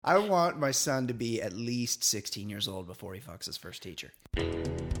I want my son to be at least 16 years old before he fucks his first teacher.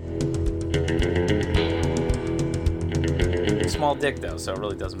 Small dick, though, so it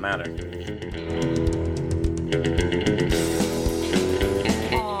really doesn't matter.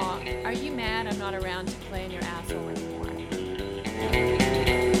 Aw, are you mad I'm not around to play in your asshole anymore?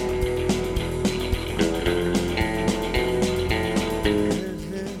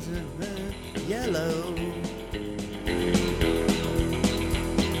 Yellow.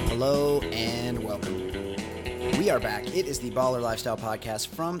 Hello and welcome. We are back. It is the Baller Lifestyle Podcast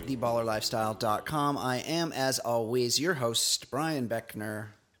from theballerlifestyle.com. I am, as always, your host, Brian Beckner.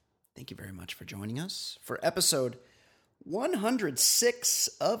 Thank you very much for joining us for episode 106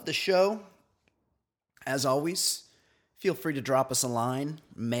 of the show. As always, feel free to drop us a line.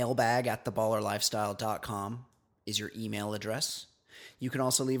 Mailbag at theballerlifestyle.com is your email address. You can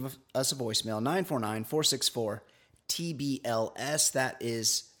also leave us a voicemail, 949-464-TBLS. That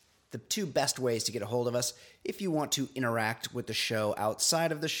is the two best ways to get a hold of us. If you want to interact with the show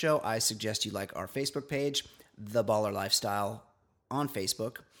outside of the show, I suggest you like our Facebook page, The Baller Lifestyle, on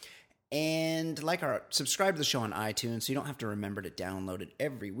Facebook. And subscribe to the show on iTunes, so you don't have to remember to download it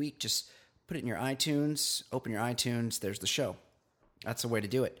every week. Just put it in your iTunes, open your iTunes, there's the show. That's the way to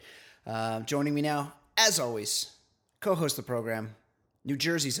do it. Joining me now, as always, co-host the program, New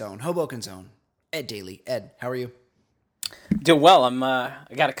Jersey Zone, Hoboken Zone, Ed Daly. Ed, how are you? Doing well. I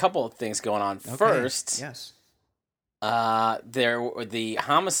got a couple of things going on. Okay. First, Yes. the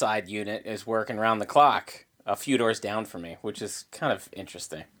homicide unit is working around the clock a few doors down from me, which is kind of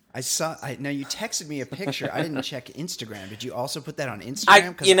interesting. Now you texted me a picture. I didn't check Instagram. Did you also put that on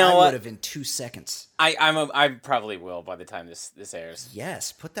Instagram? Because I would have in 2 seconds. I probably will by the time this airs.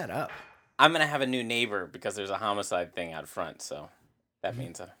 Yes, put that up. I'm gonna have a new neighbor because there's a homicide thing out front, so that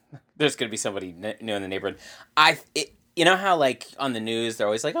means there's gonna be somebody new in the neighborhood. You know how like on the news they're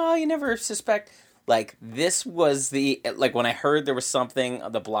always like, oh, you never suspect. Like this was when I heard there was something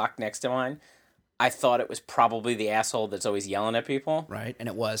on the block next to mine, I thought it was probably the asshole that's always yelling at people. Right, and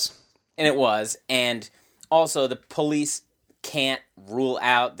it was. And also the police can't rule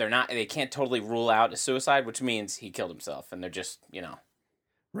out, they can't totally rule out a suicide, which means he killed himself, and they're just,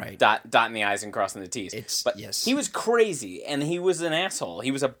 right, dotting the I's and crossing the T's. Yes. He was crazy, and he was an asshole.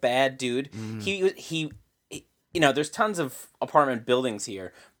 He was a bad dude. He there's tons of apartment buildings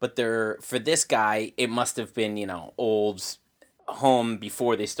here, but for this guy, it must have been, old home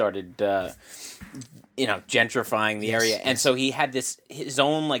before they started, gentrifying the area. Yes. And so he had his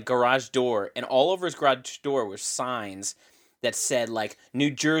own, like, garage door, and all over his garage door were signs that said, like,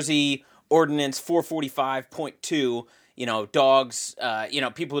 New Jersey Ordinance 445.2, dogs,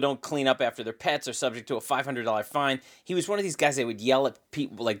 people who don't clean up after their pets are subject to a $500 fine. He was one of these guys that would yell at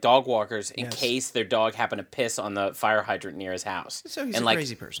people, like dog walkers, in case their dog happened to piss on the fire hydrant near his house. So he's a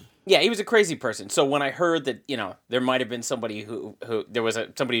crazy person. Yeah, he was a crazy person. So when I heard that, there might have been somebody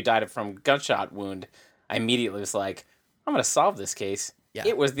somebody who died from gunshot wound, I immediately was like, I'm going to solve this case. Yeah.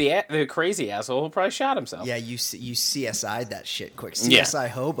 It was the crazy asshole who probably shot himself. Yeah, you CSI'd that shit quick. CSI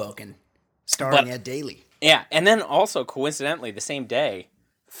Hoboken, starring Ed Daly. Yeah, and then also, coincidentally, the same day,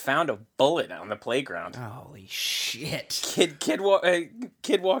 found a bullet on the playground. Holy shit. Kid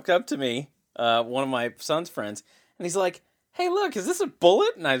walked up to me, one of my son's friends, and he's like, hey, look, is this a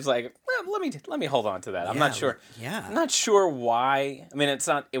bullet? And I was like, well, let me hold on to that. I'm not sure. Yeah. I'm not sure why. I mean,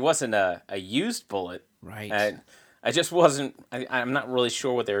 it wasn't a used bullet. Right. I just wasn't, I'm not really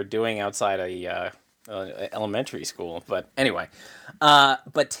sure what they were doing outside a elementary school. But anyway,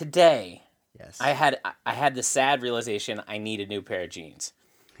 but today... Yes. I had the sad realization I need a new pair of jeans.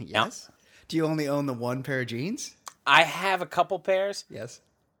 Yes. Now, do you only own the one pair of jeans? I have a couple pairs. Yes.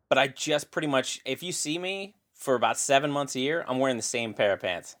 But I just pretty much, if you see me for about 7 months a year, I'm wearing the same pair of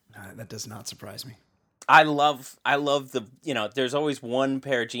pants. That does not surprise me. I love the, there's always one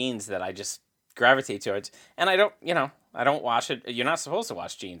pair of jeans that I just gravitate towards. And I don't wash it. You're not supposed to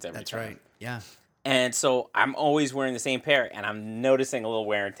wash jeans every time. That's right. Yeah. And so I'm always wearing the same pair, and I'm noticing a little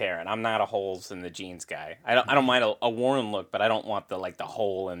wear and tear. And I'm not a holes in the jeans guy. I don't mind a worn look, but I don't want the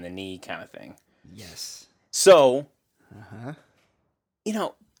hole in the knee kind of thing. Yes. So,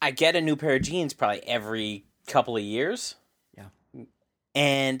 I get a new pair of jeans probably every couple of years. Yeah.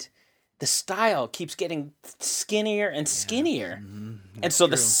 And the style keeps getting skinnier and skinnier. Mm-hmm. And so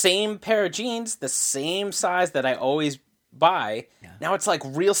true. The same pair of jeans, the same size that I always buy, now it's like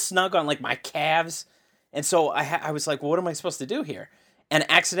real snug on like my calves. And so I was like, well, what am I supposed to do here? And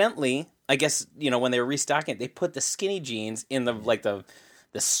accidentally, I guess, when they were restocking it, they put the skinny jeans in the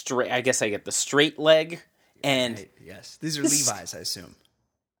straight, I guess I get the straight leg. And right. Yes, these are Levi's, I assume.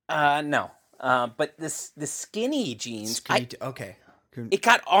 No. But the skinny jeans, okay. It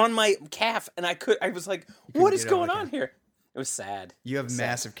got on my calf, and I was like, "What is get it on going the on calf. here?" It was sad. You have Sad.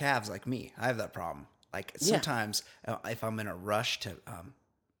 massive calves like me. I have that problem. Like Yeah. sometimes if I'm in a rush to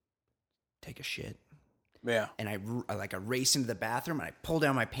take a shit Yeah. and I race into the bathroom and I pull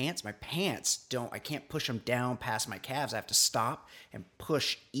down my pants I can't push them down past my calves. I have to stop and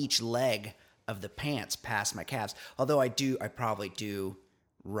push each leg of the pants past my calves. Although I probably do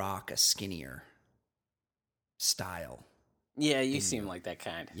rock a skinnier style. Yeah, you seem like that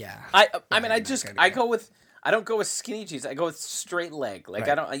kind. Yeah. I mean, I'm I that just kind of I guy. go with. I don't go with skinny jeans. I go with straight leg. Like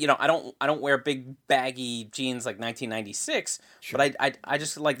Right. I don't wear big baggy jeans like 1996. Sure. But I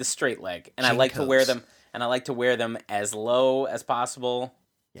just like the straight leg, and I Jean like to wear coats. them. And I like to wear them as low as possible.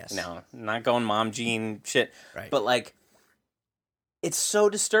 Yes. No, not going mom jean shit. Right. But like, it's so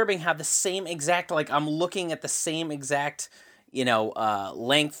disturbing how the same exact I'm looking at the same exact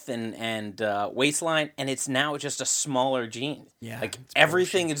length and waistline, and it's now just a smaller jean. Yeah, like it's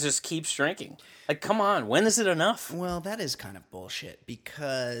everything is just keeps shrinking. Like, come on, when is it enough? Well, that is kind of bullshit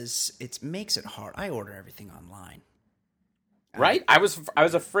because it makes it hard. I order everything online. Right? I was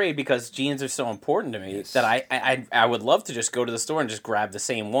afraid because jeans are so important to me Yes. that I would love to just go to the store and just grab the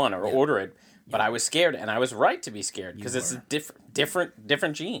same one or order it, but I was scared, and I was right to be scared because it's a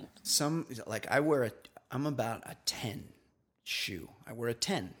different jean. I'm about a 10 shoe. I wear a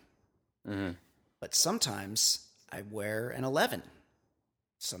 10. Mm-hmm. But sometimes I wear an 11.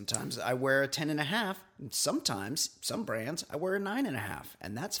 Sometimes I wear a 10 and a half. And sometimes, some brands, I wear a 9 and a half.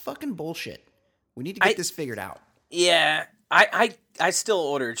 And that's fucking bullshit. We need to get this figured out. Yeah, I still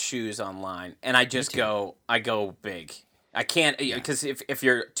ordered shoes online, and I go big. I can't because if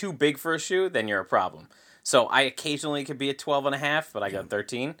you're too big for a shoe, then you're a problem. So I occasionally could be a 12 and a half, but I got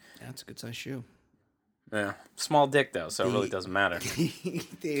 13. Yeah, that's a good size shoe. Yeah, small dick though, so it really doesn't matter.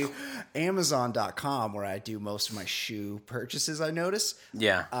 The Amazon.com, where I do most of my shoe purchases, I notice.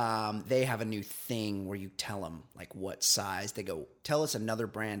 Yeah. They have a new thing where you tell them like what size. They go, tell us another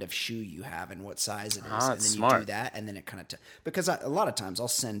brand of shoe you have and what size it is, and then that's you smart. do that, and then it kind of because a lot of times I'll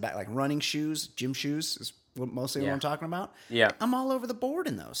send back like running shoes, gym shoes is mostly what I'm talking about. Yeah. I'm all over the board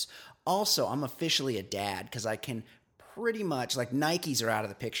in those. Also, I'm officially a dad because I can pretty much like Nikes are out of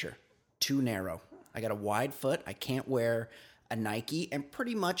the picture. Too narrow. I got a wide foot. I can't wear a Nike, and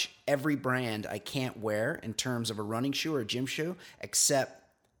pretty much every brand I can't wear in terms of a running shoe or a gym shoe, except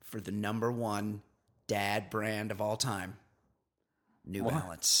for the number one dad brand of all time, New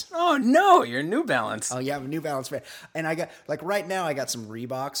Balance. Oh no, you're New Balance. Oh yeah, I'm a New Balance fan. And I got right now I got some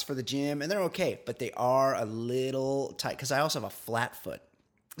Reeboks for the gym, and they're okay, but they are a little tight because I also have a flat foot.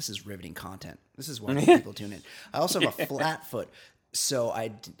 This is riveting content. This is why people tune in. I also have a flat foot. So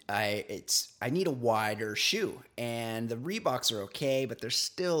I need a wider shoe, and the Reeboks are okay, but they're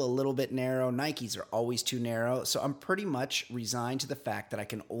still a little bit narrow. Nikes are always too narrow. So I'm pretty much resigned to the fact that I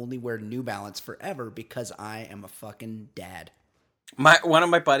can only wear New Balance forever because I am a fucking dad. One of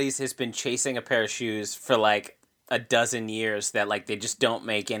my buddies has been chasing a pair of shoes for like a dozen years that like they just don't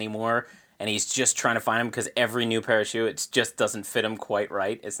make anymore. And he's just trying to find them because every new pair of shoe, it just doesn't fit him quite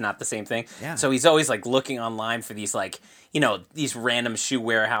right. It's not the same thing. Yeah. So he's always like looking online for these like, these random shoe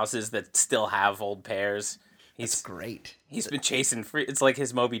warehouses that still have old pairs. That's great. He's been chasing free. It's like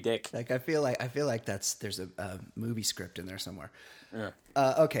his Moby Dick. Like I feel like there's a movie script in there somewhere. Yeah.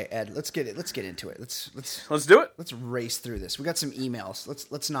 Okay, Ed, let's get into it. Let's do it. Let's race through this. We got some emails.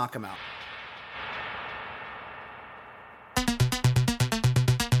 Let's knock them out.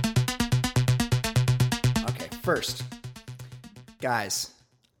 Okay, first, guys,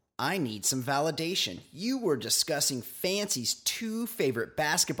 I need some validation. You were discussing Fancy's 2 favorite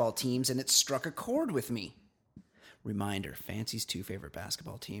basketball teams, and it struck a chord with me. Reminder, Fancy's 2 favorite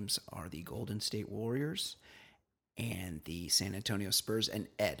basketball teams are the Golden State Warriors and the San Antonio Spurs. And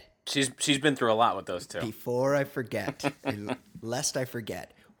Ed, She's been through a lot with those two. before I forget, lest I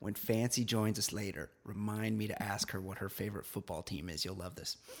forget, when Fancy joins us later, remind me to ask her what her favorite football team is. You'll love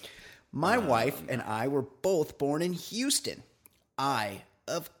this. My wife and I were both born in Houston. I,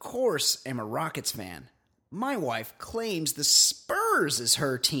 of course, am a Rockets fan. My wife claims the Spurs is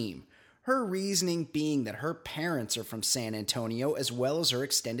her team. Her reasoning being that her parents are from San Antonio as well as her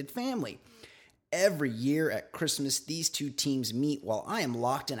extended family. Every year at Christmas, these two teams meet while I am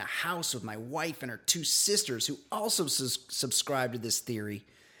locked in a house with my wife and her 2 sisters who also subscribe to this theory.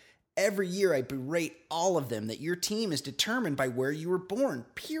 Every year I berate all of them that your team is determined by where you were born,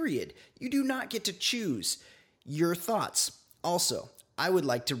 period. You do not get to choose. Your thoughts. Also, I would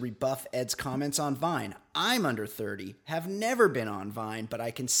like to rebuff Ed's comments on Vine. I'm under 30, have never been on Vine, but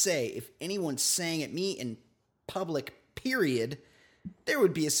I can say if anyone sang at me in public, period, there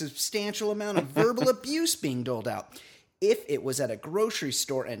would be a substantial amount of verbal abuse being doled out. If it was at a grocery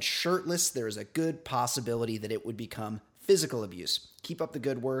store and shirtless, there is a good possibility that it would become physical abuse. Keep up the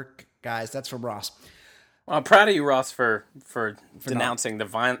good work, guys. That's from Ross. Well, I'm proud of you, Ross, for denouncing the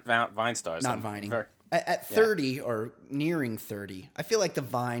Vine stars. Not vining. At 30 or nearing 30, I feel like the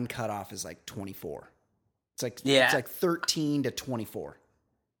Vine cutoff is like 24. It's like 13 to 24.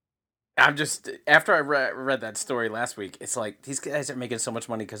 I'm just, after I read that story last week, it's like these guys are making so much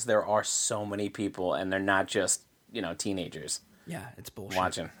money because there are so many people, and they're not just, teenagers. Yeah, it's bullshit.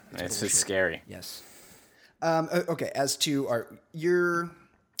 Watching. It's just scary. Yes. Okay, as to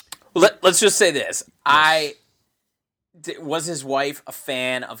Let's just say this. Yes. Was his wife a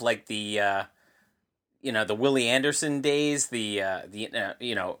fan of like the Willie Anderson days, the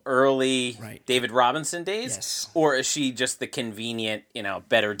early David Robinson days? Yes. Or is she just the convenient,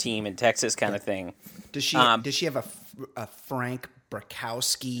 better team in Texas kind of thing? Does she have a Frank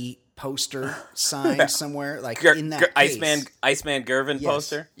Brakowski poster signed somewhere, like in that case? Iceman Gervin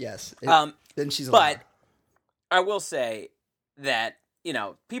poster? Yes. Then she's a liar. I will say that,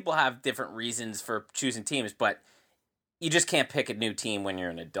 people have different reasons for choosing teams, but you just can't pick a new team when you're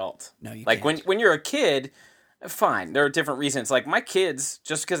an adult. No, you can't. Like when you're a kid, fine. There are different reasons. Like my kids,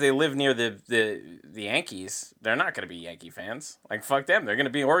 just because they live near the Yankees, they're not going to be Yankee fans. Like fuck them. They're going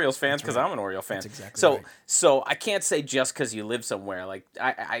to be Orioles fans because I'm an Oriole fan. That's exactly right. So I can't say just because you live somewhere. Like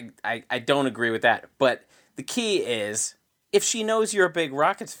I don't agree with that. But the key is if she knows you're a big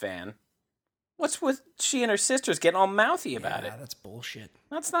Rockets fan, what's with she and her sisters getting all mouthy about it? Yeah, that's bullshit.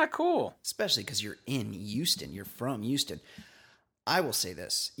 That's not cool. Especially because you're in Houston. You're from Houston. I will say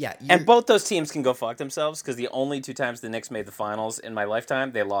this. Yeah. And both those teams can go fuck themselves because the only 2 times the Knicks made the finals in my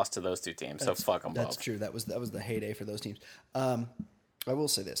lifetime, they lost to those 2 teams. So fuck them both. That's true. That was the heyday for those teams. I will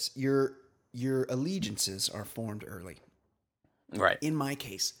say this. Your allegiances are formed early. Right. In my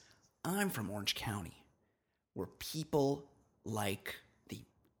case, I'm from Orange County, where people like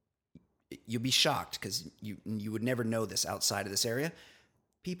you'll be shocked because you would never know this outside of this area.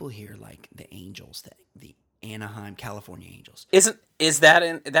 People here like the Angels, the Anaheim, California Angels.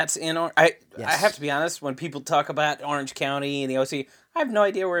 That's in Orange? Yes. I have to be honest. When people talk about Orange County and the OC, I have no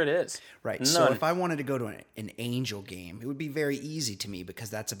idea where it is. Right. None. So if I wanted to go to an Angel game, it would be very easy to me because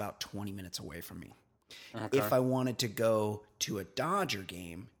that's about 20 minutes away from me. Okay. If I wanted to go to a Dodger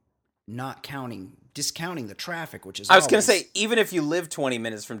game, discounting the traffic, which is I was going to say, even if you live 20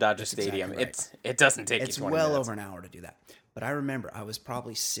 minutes from Dodger Stadium, exactly right. it doesn't take you 20 minutes. It's well over an hour to do that. But I remember I was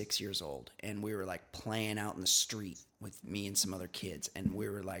probably 6 years old, and we were like playing out in the street with me and some other kids, and we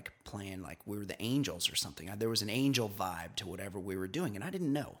were like playing like we were the Angels or something. There was an Angel vibe to whatever we were doing, and I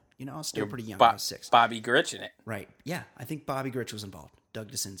didn't know. I was still pretty young. I was 6. Bobby Grich in it. Right. Yeah, I think Bobby Grich was involved. Doug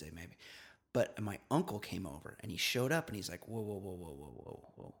DeCinze maybe. But my uncle came over, and he showed up, and he's like, whoa, whoa, whoa, whoa, whoa, whoa,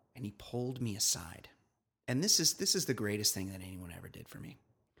 whoa. And he pulled me aside. And this is the greatest thing that anyone ever did for me.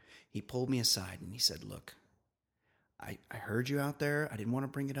 He pulled me aside, and he said, look, I heard you out there. I didn't want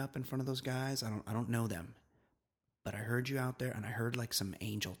to bring it up in front of those guys. I don't know them. But I heard you out there, and I heard like some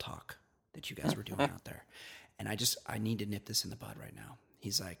angel talk that you guys were doing out there. And I need to nip this in the bud right now.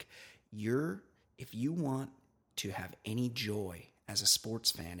 He's like, if you want to have any joy as a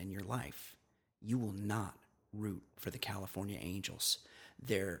sports fan in your life, you will not root for the California Angels.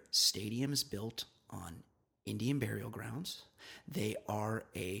 Their stadium is built on Indian burial grounds. They are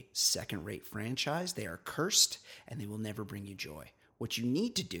a second-rate franchise. They are cursed, and they will never bring you joy. What you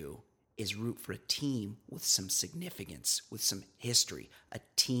need to do is root for a team with some significance, with some history, a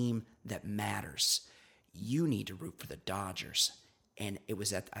team that matters. You need to root for the Dodgers. And it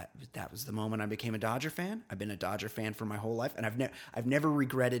was that was the moment I became a Dodger fan. I've been a Dodger fan for my whole life, and I've never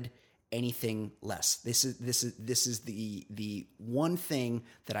regretted anything less. This is the one thing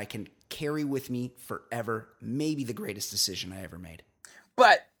that I can carry with me forever. Maybe the greatest decision I ever made.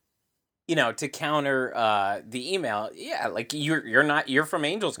 But to counter the email, yeah, like you're from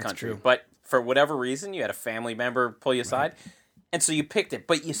Angels country, but for whatever reason you had a family member pull you aside, and so you picked it.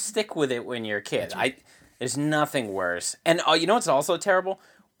 But you stick with it when you're a kid. There's nothing worse. And you know what's also terrible?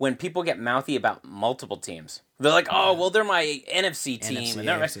 When people get mouthy about multiple teams. They're like, oh, well, they're my NFC team. And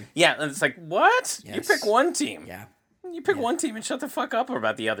AFC. Yeah, and it's like, what? Yes. You pick one team. Yeah. You pick one team and shut the fuck up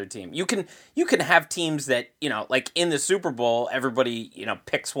about the other team. You can have teams that, like in the Super Bowl, everybody,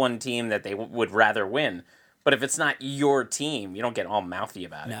 picks one team that they would rather win. But if it's not your team, you don't get all mouthy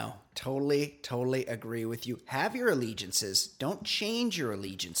about it. No, totally agree with you. Have your allegiances. Don't change your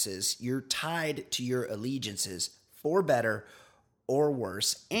allegiances. You're tied to your allegiances for better or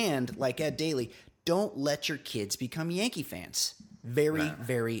worse. And like Ed Daly, don't let your kids become Yankee fans.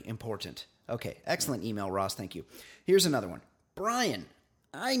 Very important. Okay, excellent email, Ross. Thank you. Here's another one. Brian,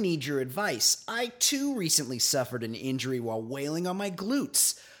 I need your advice. I too recently suffered an injury while wailing on my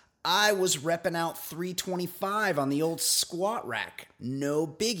glutes. I was repping out 325 on the old squat rack. No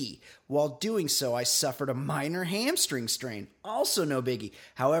biggie. While doing so, I suffered a minor hamstring strain. Also no biggie.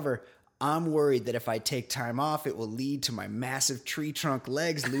 However, I'm worried that if I take time off, it will lead to my massive tree trunk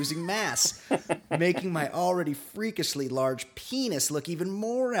legs losing mass, making my already freakishly large penis look even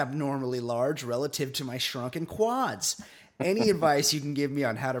more abnormally large relative to my shrunken quads. Any advice you can give me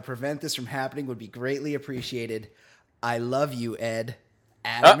on how to prevent this from happening would be greatly appreciated. I love you, Ed.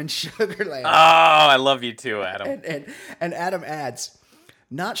 Adam in Sugarland. Oh, I love you too, Adam. And Adam adds,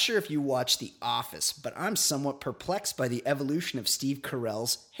 not sure if you watch The Office, but I'm somewhat perplexed by the evolution of Steve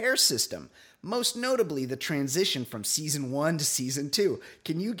Carell's hair system. Most notably, the transition from season 1 to season 2.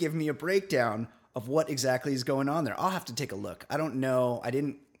 Can you give me a breakdown of what exactly is going on there? I'll have to take a look. I don't know.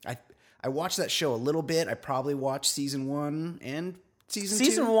 I watched that show a little bit. I probably watched season 1 and season 2.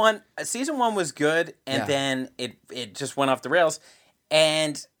 Season one was good, and then it just went off the rails.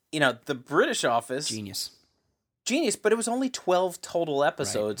 And, the British Office... Genius, but it was only 12 total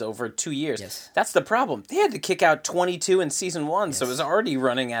episodes over 2 years. Yes. That's the problem. They had to kick out 22 in season 1, so it was already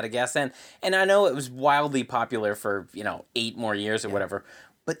running out of gas then. And I know it was wildly popular for, 8 more years or whatever,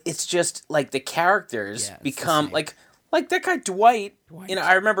 but it's just, like, the characters become... Like that guy Dwight,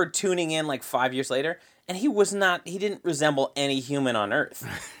 I remember tuning in, 5 years later, and he didn't resemble any human on Earth.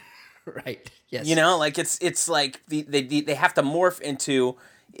 Right. Yes. It's like they have to morph into,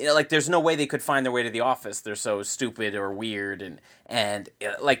 there's no way they could find their way to the office. They're so stupid or weird and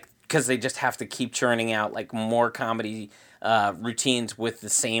because they just have to keep churning out more comedy routines with the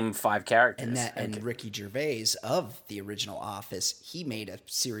same 5 characters. And Ricky Gervais of the original Office, he made a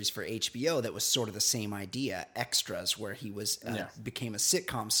series for HBO that was sort of the same idea, Extras, where he was became a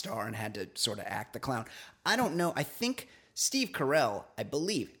sitcom star and had to sort of act the clown. I don't know. I think Steve Carell,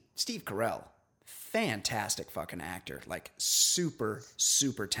 fantastic fucking actor, super,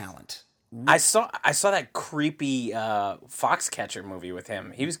 super talent. I saw that creepy Foxcatcher movie with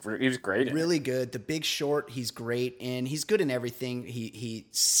him. He was great in really good. The Big Short, he's great in. He's good in everything. He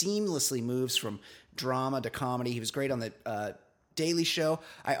seamlessly moves from drama to comedy. He was great on the Daily Show.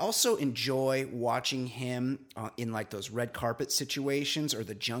 I also enjoy watching him in those red carpet situations or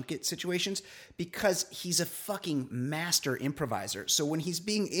the junket situations because he's a fucking master improviser. So when he's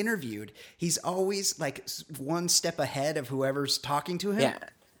being interviewed, he's always one step ahead of whoever's talking to him. Yeah.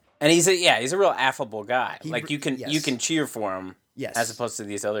 And he's a real affable guy. You can cheer for him, as opposed to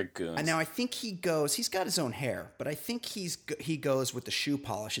these other goons. And now I think he's got his own hair, but I think he goes with the shoe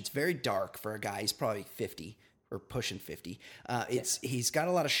polish. It's very dark for a guy. He's probably 50 or pushing 50. He's got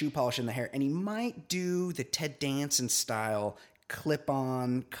a lot of shoe polish in the hair, and he might do the Ted Danson style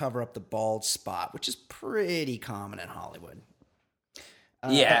clip-on, cover up the bald spot, which is pretty common in Hollywood.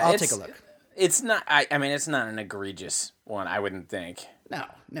 I'll take a look. It's not. It's not an egregious one. I wouldn't think.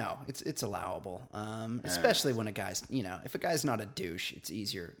 No, it's allowable. Especially when a guy's, if a guy's not a douche, it's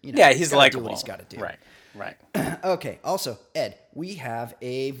easier. He's likable. Do what he's got to do. Right. Okay. Also, Ed, we have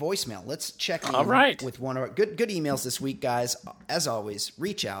a voicemail. Let's check in with one of our good emails this week, guys. As always,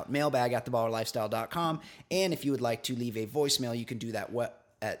 reach out, mailbag@theballerlifestyle.com. And if you would like to leave a voicemail, you can do that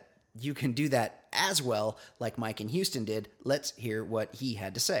you can do that as well, like Mike in Houston did. Let's hear what he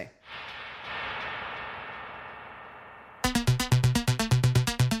had to say.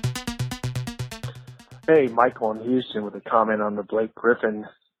 Hey, Michael in Houston with a comment on the Blake Griffin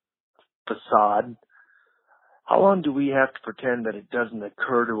facade. How long do we have to pretend that it doesn't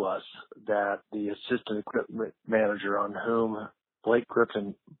occur to us that the assistant equipment manager on whom Blake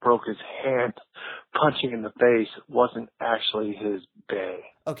Griffin broke his hand punching in the face wasn't actually his bae?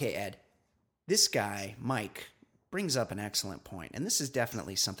 Okay, Ed. This guy, Mike, brings up an excellent point, and this is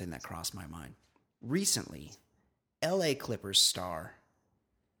definitely something that crossed my mind. Recently, LA Clippers star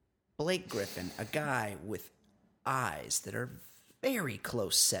Blake Griffin, a guy with eyes that are very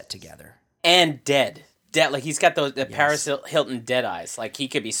close set together. And dead. He's got the Paris Hilton dead eyes. He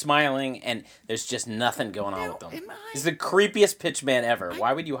could be smiling, and there's just nothing going on with him. He's the creepiest pitchman ever.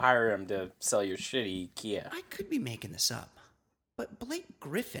 Why would you hire him to sell your shitty Kia? I could be making this up, but Blake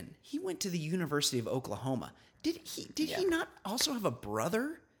Griffin, he went to the University of Oklahoma. Did he not also have a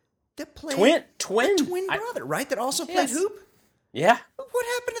brother that played... Twin brother, right? That also played hoop? Yeah. What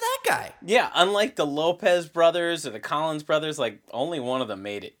happened to that guy? Yeah, unlike the Lopez brothers or the Collins brothers, only one of them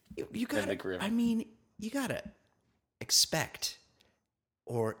made it. You gotta expect,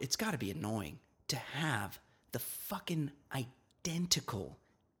 or it's gotta be annoying, to have the fucking identical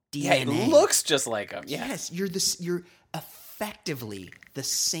DNA. Yeah, it looks just like him. Yeah. Yes, you're effectively the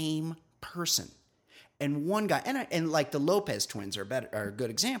same person. And one guy, and like the Lopez twins are a good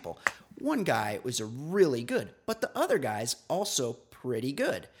example. One guy was really good, but the other guy's also pretty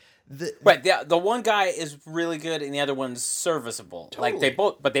good. Right, the one guy is really good, and the other one's serviceable. Totally.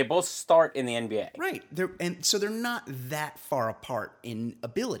 Like they both start in the NBA. Right, so they're not that far apart in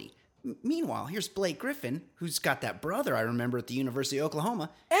ability. Meanwhile, here's Blake Griffin, who's got that brother I remember at the University of Oklahoma,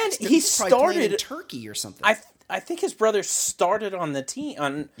 and he he's probably playing started in Turkey or something. I think his brother started on the team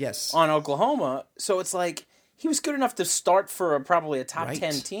on Oklahoma, so it's like he was good enough to start for probably a top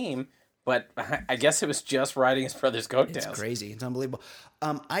 10 team. But I guess it was just riding his brother's coattails. It's crazy. It's unbelievable.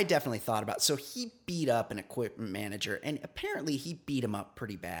 I definitely thought about... So he beat up an equipment manager, and apparently he beat him up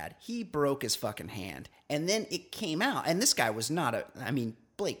pretty bad. He broke his fucking hand. And then it came out, and this guy was not a... I mean,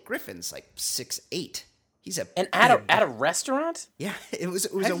 Blake Griffin's like 6'8". He's a... And at a restaurant? Yeah, it was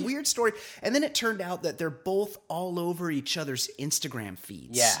a weird story. And then it turned out that they're both all over each other's Instagram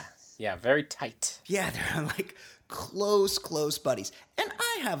feeds. Yeah, very tight. Yeah, they're like... close buddies. And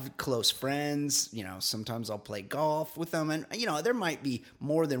I have close friends, sometimes I'll play golf with them, and there might be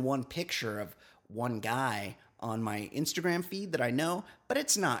more than one picture of one guy on my Instagram feed that I know,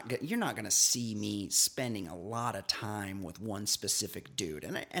 but you're not going to see me spending a lot of time with one specific dude.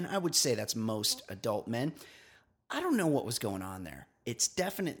 And I would say that's most adult men. I don't know what was going on there. It's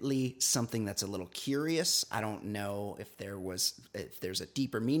definitely something that's a little curious. I don't know if there's a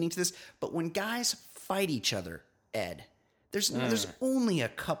deeper meaning to this, but when guys fight each other, Ed, there's only a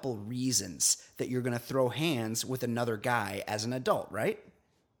couple reasons that you're going to throw hands with another guy as an adult, right?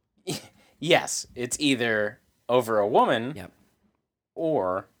 Yes, it's either over a woman,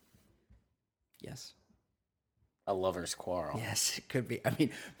 or a lover's quarrel. Yes, it could be. I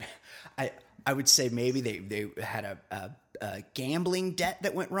mean, I would say maybe they had a gambling debt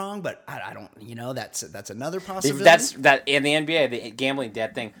that went wrong, but I don't. That's another possibility. That's in the NBA, the gambling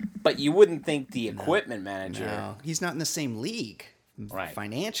debt thing. But you wouldn't think the equipment manager. No, he's not in the same league, right?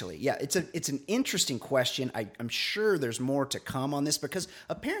 Financially, yeah. It's an interesting question. I'm sure there's more to come on this because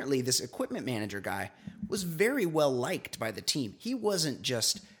apparently this equipment manager guy was very well liked by the team. He wasn't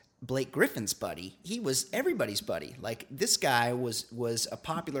just Blake Griffin's buddy. He was everybody's buddy. Like, this guy was a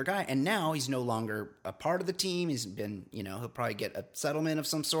popular guy, and now he's no longer a part of the team. He's been, he'll probably get a settlement of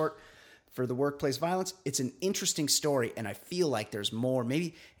some sort for the workplace violence. It's an interesting story, and I feel like there's more.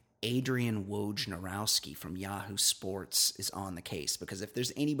 Maybe Adrian Wojnarowski from Yahoo Sports is on the case, because if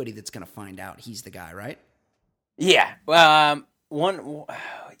there's anybody that's going to find out, he's the guy, right? Yeah. One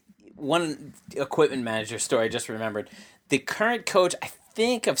equipment manager story I just remembered. The current coach, I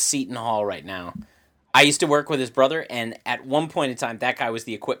think, of Seton Hall right now. I used to work with his brother, and at one point in time, that guy was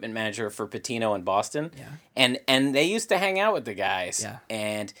the equipment manager for Patino in Boston. Yeah. And they used to hang out with the guys. Yeah.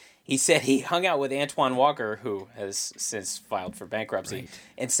 And he said he hung out with Antoine Walker, who has since filed for bankruptcy,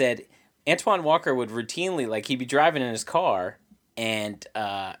 and said Antoine Walker would routinely, he'd be driving in his car, and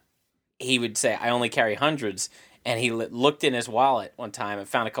he would say, "I only carry hundreds." And he looked in his wallet one time and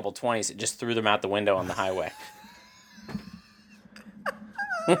found a couple 20s and just threw them out the window on the highway.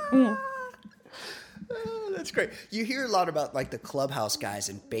 That's great. You hear a lot about the clubhouse guys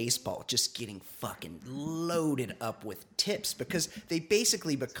in baseball just getting fucking loaded up with tips because they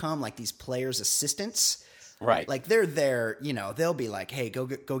basically become these players' assistants. Right. They're there, they'll be like, "Hey, go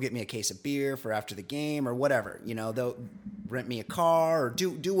get me a case of beer for after the game," or whatever. They'll rent me a car or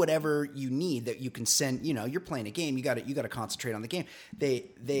do whatever you need that you can send. You're playing a game. You got to concentrate on the game.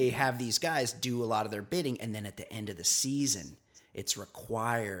 They have these guys do a lot of their bidding, and then at the end of the season, it's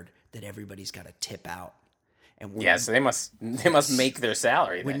required that everybody's got to tip out. And so they must make their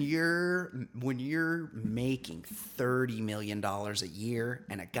salary. When you're making $30 million a year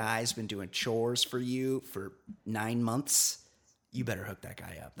and a guy's been doing chores for you for 9 months, you better hook that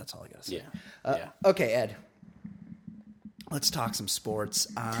guy up. That's all I gotta say. Yeah. Okay, Ed. Let's talk some sports.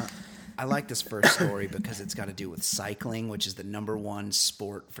 I like this first story because it's got to do with cycling, which is the number one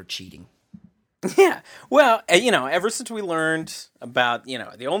sport for cheating. Yeah. Well, ever since we learned about,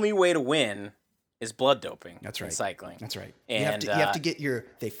 the only way to win is blood doping. That's right. In cycling. That's right. And you have to get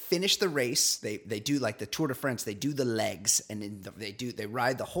they finish the race. They do like the Tour de France. They do the legs, and then they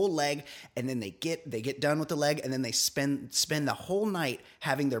ride the whole leg, and then they get done with the leg, and then they spend the whole night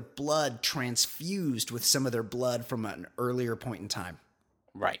having their blood transfused with some of their blood from an earlier point in time.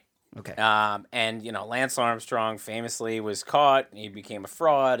 Right. Okay. And Lance Armstrong famously was caught. He became a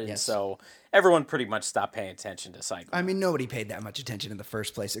fraud, and so everyone pretty much stopped paying attention to cycling. I mean, nobody paid that much attention in the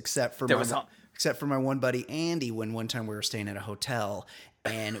first place, except for my one buddy Andy. When one time we were staying at a hotel,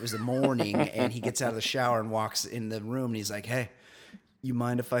 and it was the morning, and he gets out of the shower and walks in the room, and he's like, "Hey, you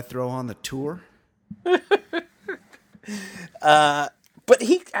mind if I throw on the Tour?" But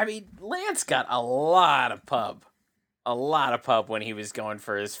Lance got a lot of pub when he was going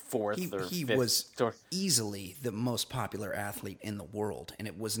for his fourth or He fifth was tour. easily the most popular athlete in the world, and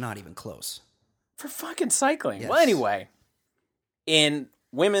it was not even close. For fucking cycling. Yes. Well, anyway, in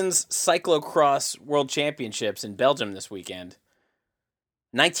women's cyclocross world championships in Belgium this weekend,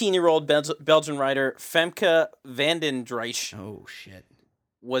 19-year-old Belgian rider Femke Vandenbroucke Oh, shit.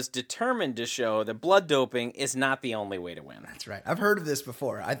 was determined to show that blood doping is not the only way to win. That's right. I've heard of this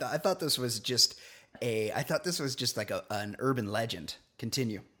before. I thought this was just like an urban legend.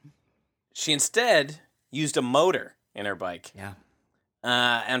 Continue. She instead used a motor in her bike. Yeah.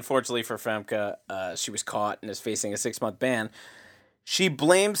 Unfortunately for Femke, she was caught and is facing a 6-month ban. She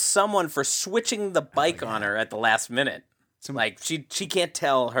blames someone for switching the bike on her at the last minute. Like, she can't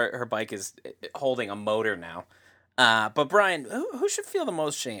tell her bike is holding a motor now. But Brian, who should feel the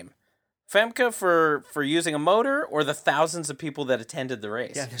most shame? Femke for using a motor, or the thousands of people that attended the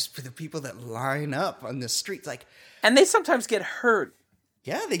race? Yeah, there's the people that line up on the streets, like, And they sometimes get hurt.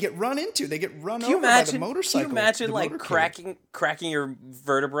 yeah, they get run into. They get run Can you over imagine, by the motorcycle. Can you imagine the like motorcade. cracking your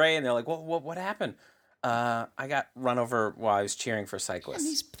vertebrae, and they're like, what happened? I got run over while I was cheering for cyclists.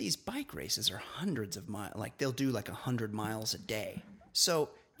 And these bike races are hundreds of miles. Like, they'll do like 100 miles a day. So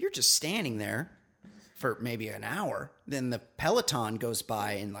you're just standing there for maybe an hour. Then the peloton goes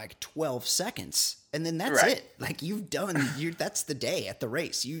by in like 12 seconds. And then that's Right. it. Like, that's the day at the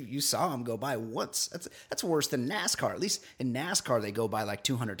race. You saw them go by once. That's worse than NASCAR. At least in NASCAR, they go by like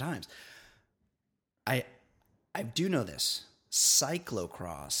 200 times. I do know this.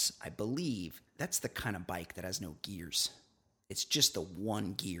 Cyclocross, I believe, that's the kind of bike that has no gears. It's just the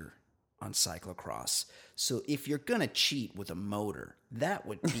one gear on cyclocross. So if you're gonna cheat with a motor, that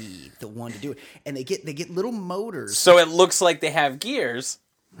would be the one to do it. And they get little motors. So it looks like they have gears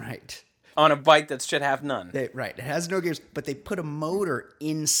Right. on a bike that should have none. Right. It has no gears, but they put a motor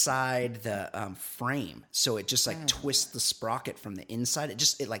inside the frame, so it just like twists the sprocket from the inside.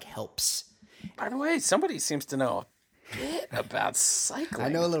 It like helps. By the way, somebody seems to know a bit about cycling. I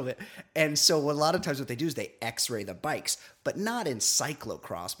know a little bit. And so a lot of times what they do is they x-ray the bikes, but not in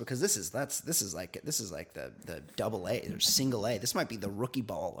cyclocross, because this is like the double A or single A. This might be the rookie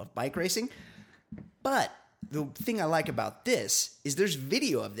ball of bike racing. But the thing I like about this is there's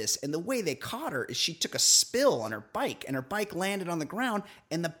video of this, and the way they caught her is she took a spill on her bike, and her bike landed on the ground,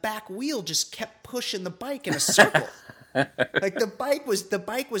 and the back wheel just kept pushing the bike in a circle. Like, the bike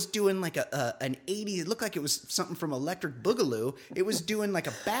was doing like an 80. It looked like it was something from Electric Boogaloo. It was doing like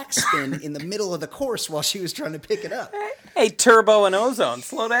a backspin in the middle of the course while she was trying to pick it up. Hey, Turbo and Ozone,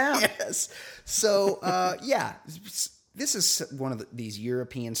 slow down. Yes. So yeah, this is one of these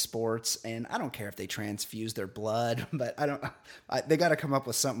European sports, and I don't care if they transfuse their blood, but they got to come up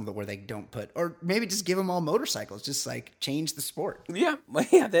with something where they don't put, or maybe just give them all motorcycles, just like change the sport. Yeah,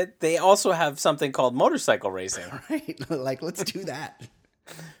 they also have something called motorcycle racing. Right? Like, let's do that.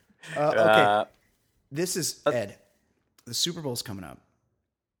 Okay. This is, Ed, the Super Bowl's coming up,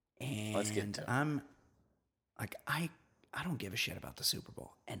 and Let's get into it. I'm like, I don't give a shit about the Super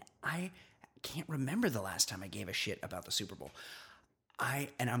Bowl, and I can't remember the last time I gave a shit about the Super Bowl.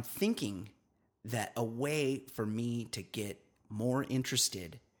 I'm thinking that a way for me to get more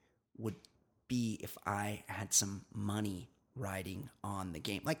interested would be if I had some money riding on the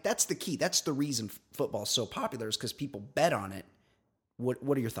game. Like, that's the key. That's the reason football's so popular, is because people bet on it. What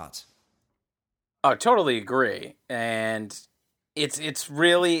are your thoughts? Oh, totally agree. And it's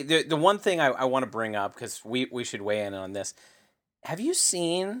really the one thing I want to bring up, because we should weigh in on this. Have you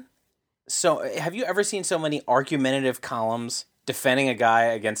ever seen so many argumentative columns defending a guy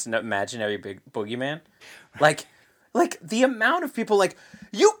against an imaginary big boogeyman? Like the amount of people like,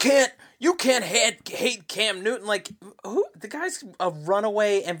 you can't hate Cam Newton. Like, who? The guy's a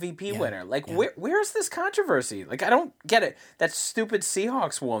runaway MVP winner. Like, where's this controversy? Like, I don't get it. That stupid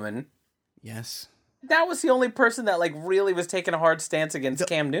Seahawks woman. Yes. That was the only person that like really was taking a hard stance against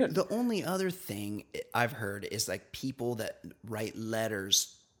Cam Newton. The only other thing I've heard is like people that write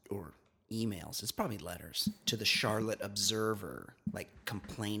letters or emails, it's probably letters, to the Charlotte Observer, like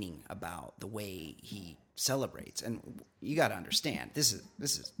complaining about the way he celebrates. And you got to understand,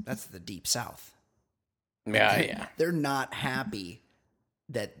 that's the Deep South. Yeah. They're not happy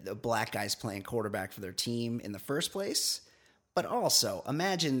that the black guy's playing quarterback for their team in the first place. But also,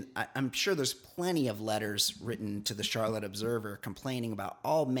 imagine, I'm sure there's plenty of letters written to the Charlotte Observer complaining about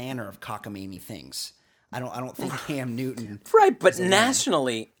all manner of cockamamie things. I don't think Cam Newton. Right, but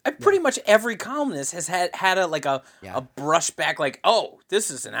nationally, pretty much every columnist has had a brushback, like, oh,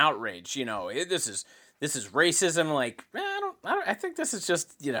 this is an outrage, this is racism. Like, I think this is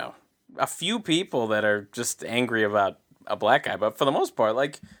just, a few people that are just angry about a black guy, but for the most part,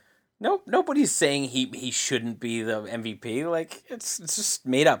 like, nobody's saying he shouldn't be the MVP. Like, it's just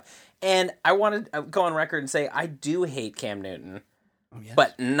made up. And I want to go on record and say I do hate Cam Newton, yes.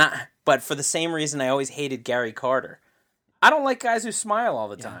 but for the same reason I always hated Gary Carter. I don't like guys who smile all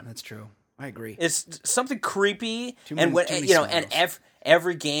the time. That's true. I agree. It's something creepy, Too and many and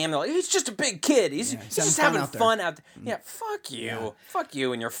every game they're like, he's just a big kid. He's just having fun out there. Yeah, fuck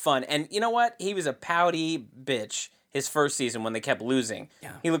you, and your fun. And you know what? He was a pouty bitch his first season when they kept losing.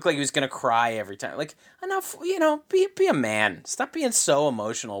 Yeah. He looked like he was gonna cry every time. Like, enough, be a man. Stop being so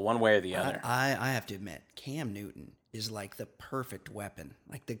emotional one way or the other. I have to admit, Cam Newton is like the perfect weapon.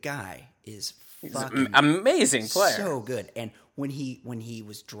 Like, the guy is fucking amazing player. So good. And when he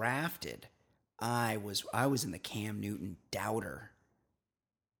was drafted, I was in the Cam Newton doubter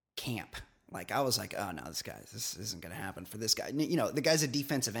camp. Like, I was like, oh no, this isn't going to happen for this guy. You know, the guy's a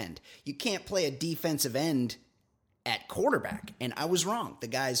defensive end. You can't play a defensive end at quarterback. And I was wrong. The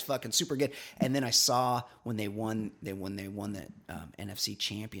guy's fucking super good. And then I saw when they won the NFC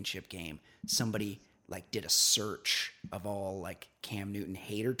Championship game, somebody like did a search of all like Cam Newton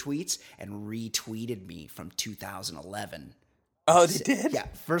hater tweets and retweeted me from 2011. Oh, they did? Yeah.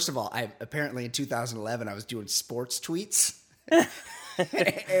 First of all, apparently in 2011 I was doing sports tweets.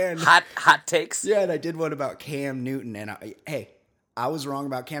 and hot takes. Yeah, and I did one about Cam Newton, and I was wrong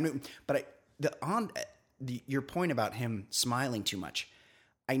about Cam Newton, but your point about him smiling too much,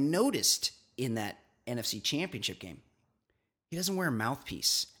 I noticed in that NFC Championship game, he doesn't wear a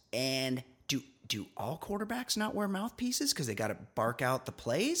mouthpiece. And do all quarterbacks not wear mouthpieces because they got to bark out the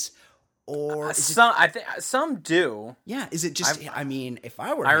plays? Or I think some do. Yeah, is it just? I mean, if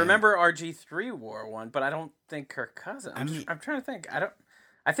I were, I remember RG3 wore one, but I don't think Kirk Cousins. I'm trying to think.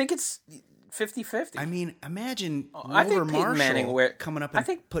 I think it's 50-50. I mean, imagine Wilber Marshall coming up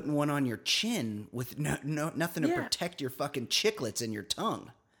and putting one on your chin with nothing to protect your fucking chiclets and your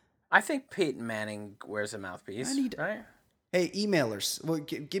tongue. I think Peyton Manning wears a mouthpiece. Right? Hey, emailers, well,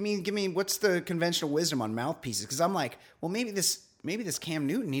 give me what's the conventional wisdom on mouthpieces? Because I'm like, well, maybe this Cam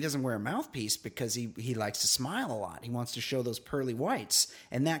Newton, he doesn't wear a mouthpiece because he likes to smile a lot. He wants to show those pearly whites,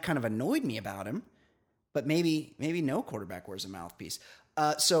 and that kind of annoyed me about him. But maybe no quarterback wears a mouthpiece.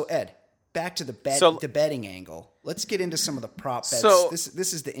 So Ed, back to the betting angle. Let's get into some of the prop bets. So,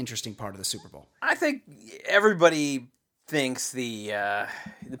 this is the interesting part of the Super Bowl. I think everybody thinks the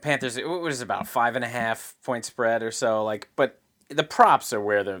Panthers, what is it, about 5.5 point spread or so, like, but the props are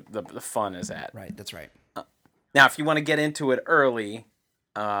where the fun is at. Right, that's right. Now, if you want to get into it early,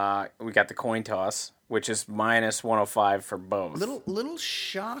 we got the coin toss, which is minus 105 for both. Little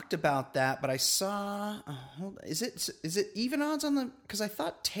shocked about that, but I saw. Is it even odds on the? Because I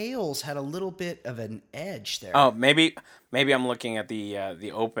thought tails had a little bit of an edge there. Oh, maybe I'm looking at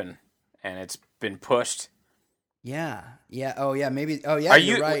the open, and it's been pushed. Yeah. Oh, yeah. Maybe. Oh, yeah.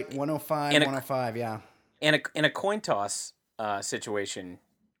 You're right. 105. 105. Yeah. In a coin toss situation.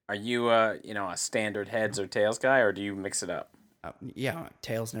 Are you a standard heads or tails guy, or do you mix it up? Yeah,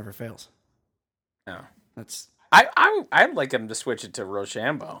 tails never fails. No, that's. I'd like him to switch it to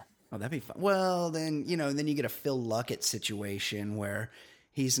Rochambeau. Oh, that'd be fun. Well, then you get a Phil Luckett situation where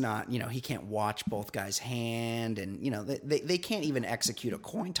he's not, he can't watch both guys' hand, and they can't even execute a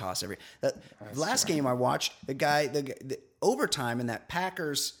coin toss every. The last game I watched, the overtime in that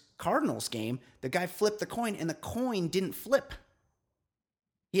Packers Cardinals game, the guy flipped the coin and the coin didn't flip.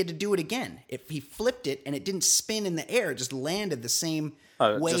 He had to do it again. If he flipped it and it didn't spin in the air, it just landed the same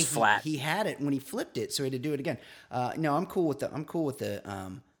way just flat. He had it when he flipped it, so he had to do it again. No, I'm cool with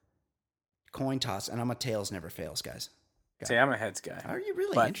the coin toss, and I'm a tails never fails, guys. See, I'm a heads guy. Are you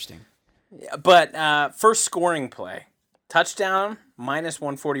really? Interesting. Yeah, but first scoring play, touchdown minus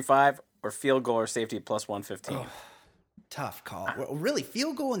 145 or field goal or safety plus 115. Oh, tough call. Really,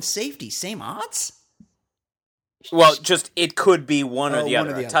 field goal and safety, same odds? Well, just it could be one or the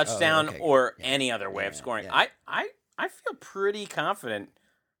other, a touchdown or any other way of scoring. Yeah. I feel pretty confident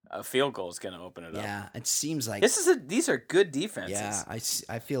a field goal is going to open it up. Yeah, it seems like these are good defenses. Yeah,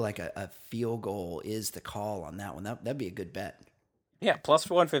 I feel like a field goal is the call on that one. That'd be a good bet. Yeah, plus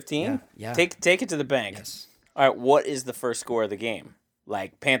 115. Yeah. Take it to the bank. Yes. All right, what is the first score of the game?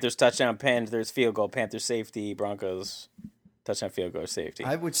 Like Panthers touchdown, Panthers field goal, Panthers safety, Broncos touchdown, field goal, safety.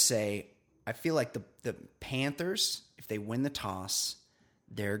 I would say I feel like the Panthers, if they win the toss,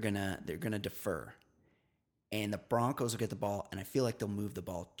 they're gonna defer, and the Broncos will get the ball, and I feel like they'll move the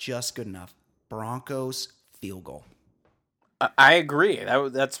ball just good enough. Broncos field goal. I agree.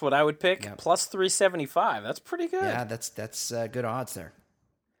 That's what I would pick. Yep. Plus 375. That's pretty good. Yeah, that's good odds there.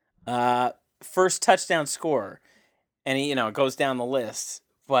 First touchdown scorer, and it goes down the list,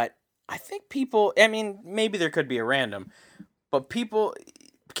 but I think people. I mean, maybe there could be a random, but people.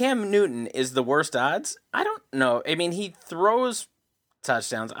 Cam Newton is the worst odds. I don't know. I mean, he throws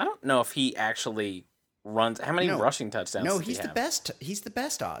touchdowns. I don't know if he actually runs. How many rushing touchdowns? No, does he's he the have? best. He's the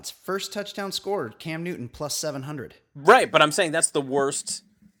best odds. First touchdown scored, Cam Newton plus 700. Right, but I'm saying that's the worst.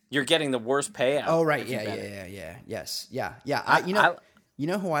 You're getting the worst payout. Oh, right. if you Yeah. bet it. Yes. Yeah. You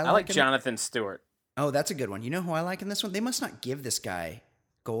know who I like? I like in- Jonathan Stewart. Oh, that's a good one. You know who I like in this one? They must not give this guy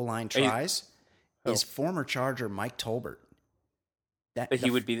goal line tries. Is former Charger Mike Tolbert. But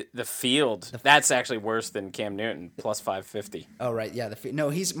he would be the field. That's actually worse than Cam Newton, plus 550. Oh, right. Yeah.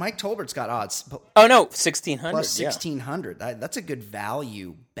 He's Mike Tolbert's got odds. Oh, no, 1,600. Plus 1,600. That's a good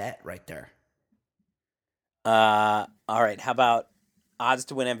value bet right there. All right. How about odds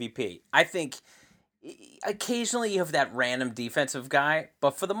to win MVP? I think occasionally you have that random defensive guy,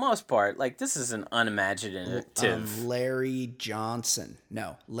 but for the most part, like, this is an unimaginative. Larry Johnson.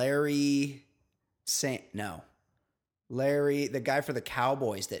 No. Larry, the guy for the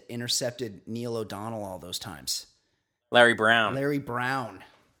Cowboys that intercepted Neil O'Donnell all those times. Larry Brown. Larry Brown.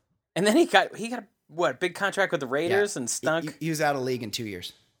 And then he got what, big contract with the Raiders and stunk. He was out of league in 2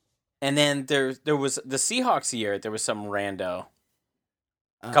 years. And then there was the Seahawks year. There was some rando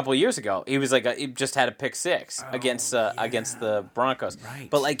a couple of years ago. He was like he just had a pick six against the Broncos. Right.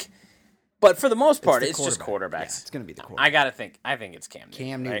 But for the most part, it's just quarterbacks. Yeah, it's going to be the quarterback. I think it's Cam Newton.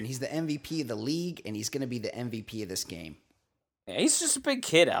 Cam Newton. Right? He's the MVP of the league, and he's going to be the MVP of this game. Yeah, he's just a big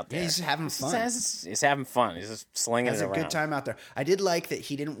kid out there. Yeah, he's having fun. He's having fun. He's just slinging it around. Has a good time out there. I did like that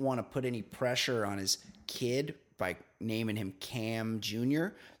he didn't want to put any pressure on his kid by naming him Cam Jr.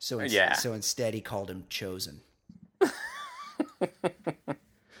 So instead he called him Chosen.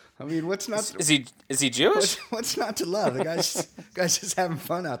 I mean, what's not? Is he Jewish? What's not to love? The guy's just having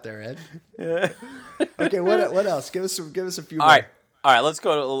fun out there, Ed. Yeah. Okay. What else? Give us a few. All right. Let's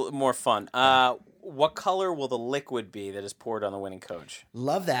go to a little more fun. What color will the liquid be that is poured on the winning coach?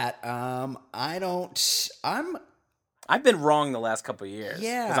 Love that. I've been wrong the last couple of years.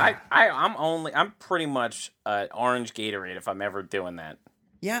 Yeah. I'm pretty much orange Gatorade if I'm ever doing that.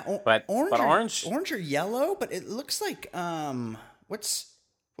 Yeah. Orange or yellow, but it looks like what's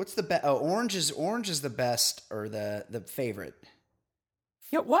the best? Oh, orange is the best or the favorite.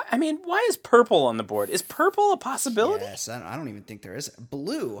 Yeah, what? I mean, why is purple on the board? Is purple a possibility? Yes, I don't even think there is.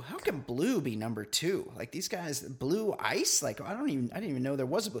 Blue. How can blue be number 2? Like these guys, blue ice. Like I didn't even know there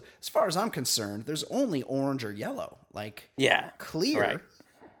was a blue. As far as I'm concerned, there's only orange or yellow. Like clear. Right.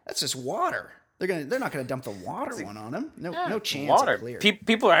 That's just water. They're not gonna dump the water one on them. No chance. Water. Of clear.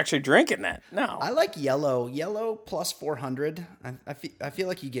 People are actually drinking that. No. I like yellow. Yellow plus 400. I feel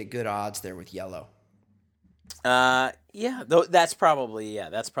like you get good odds there with yellow. That's probably the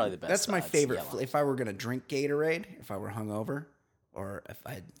best. That's my favorite. Yellow. If I were gonna drink Gatorade, if I were hungover, or if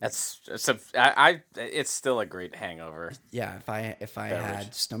I it's still a great hangover. Yeah, if I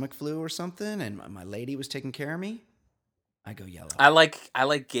had stomach flu or something, and my lady was taking care of me, I go yellow. I like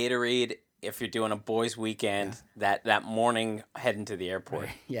Gatorade if you're doing a boys' weekend that morning heading to the airport.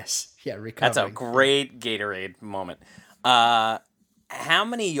 Right. Yes, recovering. That's a great Gatorade moment. How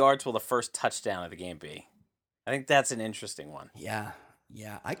many yards will the first touchdown of the game be? I think that's an interesting one. Yeah.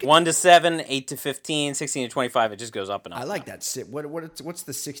 1 to 7, 8 to 15, 16 to 25. It just goes up and up. I like that. What's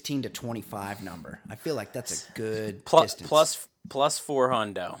the 16 to 25 number? I feel like that's a good distance. Plus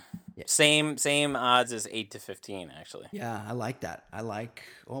 400. Yeah. Same odds as 8 to 15, actually. Yeah, I like that.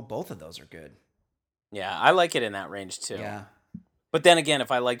 Both of those are good. Yeah, I like it in that range too. Yeah. But then again,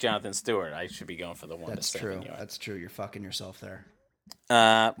 if I like Jonathan Stewart, I should be going for the 1 to 7 yards. That's true. You're fucking yourself there.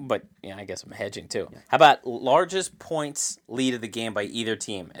 But I guess I'm hedging too. Yeah. How about largest points lead of the game by either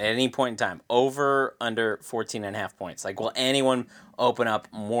team at any point in time? Over, under 14.5 points. Like, will anyone open up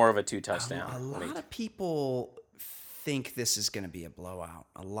more of a 2 touchdown? A lot of people think this is going to be a blowout.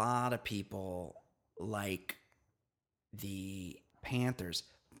 A lot of people like the Panthers,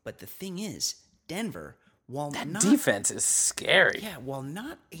 but the thing is, Denver, while defense is scary. Yeah, while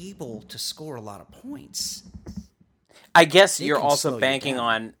not able to score a lot of points. I guess you're also banking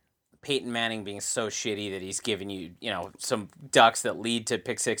on Peyton Manning being so shitty that he's giving you, some ducks that lead to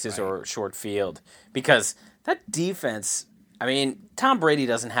pick sixes or short field. Because that defense, I mean, Tom Brady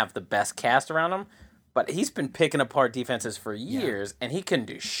doesn't have the best cast around him, but he's been picking apart defenses for years, and he couldn't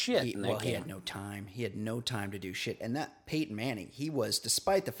do shit in that game. He had no time. He had no time to do shit. And that Peyton Manning, he was,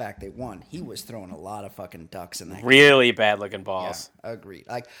 despite the fact they won, he was throwing a lot of fucking ducks in that game. Really bad-looking balls. Yeah, agreed.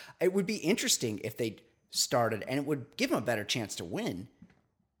 Like, it would be interesting if they started, and it would give them a better chance to win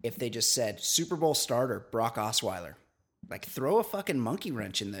if they just said Super Bowl starter Brock Osweiler, like throw a fucking monkey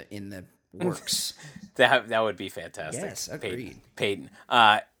wrench in the works. That would be fantastic. Yes, agreed. Peyton.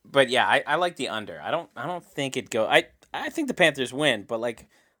 but yeah, I like the under. I don't think it go. I think the Panthers win, but like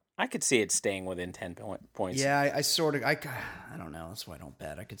I could see it staying within 10 points. Yeah, I sort of I don't know. That's why I don't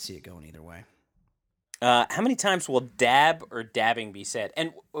bet. I could see it going either way. How many times will dab or dabbing be said?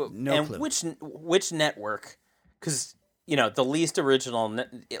 And No clue. which network? Because the least original.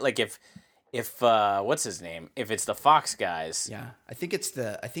 Like if what's his name? If it's the Fox guys. Yeah, I think it's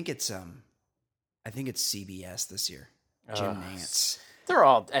CBS this year. Jim Nantz. They're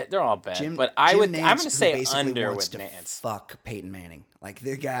all bad. But I'm going to say under with Nantz. Fuck Peyton Manning. Like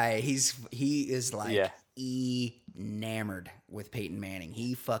the guy, he is like enamored with Peyton Manning.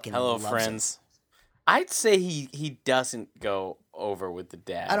 He fucking loves friends. Him. I'd say he doesn't go over with the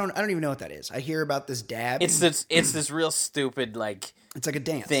dab. I don't even know what that is. I hear about this dab. It's this real stupid like it's like a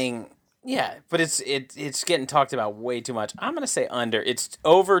dance thing. Yeah, but it's getting talked about way too much. I'm gonna say under. It's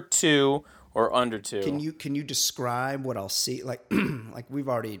over 2 or under 2. Can you describe what I'll see? Like like we've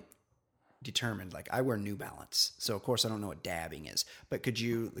already determined. Like I wear New Balance, so of course I don't know what dabbing is. But could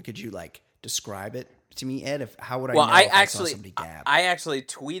you like describe it to me, Ed? How would I know if I saw somebody dab? I actually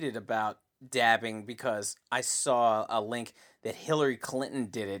tweeted about dabbing because I saw a link that Hillary Clinton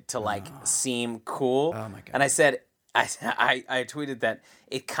did it to like seem cool. Oh my God. And I said I tweeted that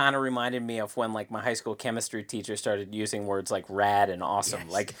it kind of reminded me of when like my high school chemistry teacher started using words like rad and awesome,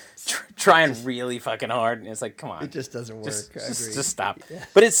 yes. like trying really fucking hard, and it's like, come on, it just doesn't work. Just stop. Yeah.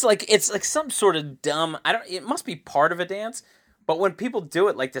 But it's like some sort of dumb. It must be part of a dance. But when people do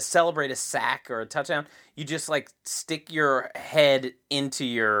it, like to celebrate a sack or a touchdown, you just like stick your head into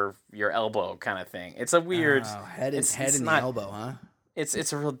your elbow, kind of thing. It's a weird head in the elbow, huh?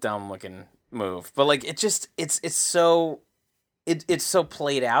 It's a real dumb looking move, but like it's so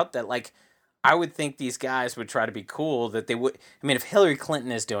played out that like I would think these guys would try to be cool. That they would. I mean, if Hillary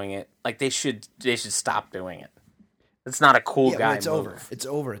Clinton is doing it, like they should stop doing it. It's not a cool guy. Well, it's move. over. It's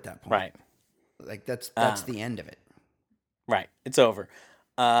over at that point, right? Like that's the end of it. Right, it's over.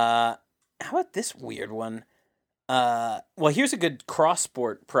 How about this weird one? Well, here's a good cross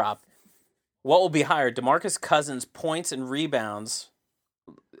sport prop. What will be higher, DeMarcus Cousins' points and rebounds?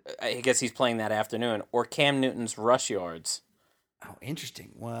 I guess he's playing that afternoon, or Cam Newton's rush yards. Oh,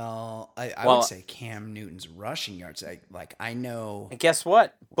 interesting. Well, I would say Cam Newton's rushing yards. I know. And guess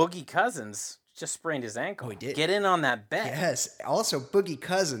what? Boogie Cousins just sprained his ankle. Oh, he did. Get in on that bet. Yes. Also, Boogie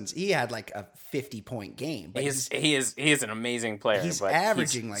Cousins, he had like a 50-point game. But he is an amazing player. He's but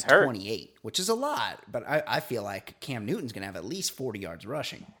averaging he's like 28, which is a lot. But I feel like Cam Newton's going to have at least 40 yards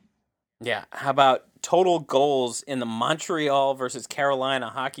rushing. Yeah. How about total goals in the Montreal versus Carolina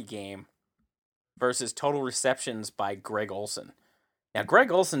hockey game versus total receptions by Greg Olsen? Now,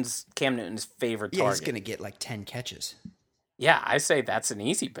 Greg Olsen's Cam Newton's favorite target. He's going to get like 10 catches. Yeah, I say that's an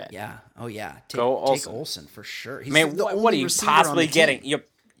easy bet. Yeah. Oh, yeah. Take Olsen for sure. He's what are you possibly getting?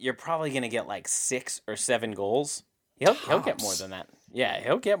 You're probably going to get like 6 or 7 goals. He'll get more than that. Yeah,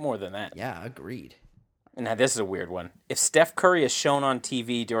 he'll get more than that. Yeah, agreed. And now this is a weird one. If Steph Curry is shown on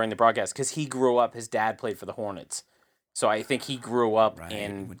TV during the broadcast, because he grew up, his dad played for the Hornets, so I think he grew up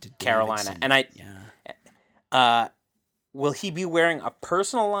in Carolina. And will he be wearing a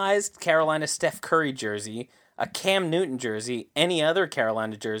personalized Carolina Steph Curry jersey, a Cam Newton jersey, any other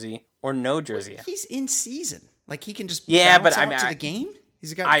Carolina jersey, or no jersey? He's in season. Like he can just bounce out to the game?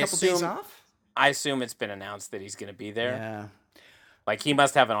 He's got a couple days off? I assume it's been announced that he's going to be there. Yeah. Like he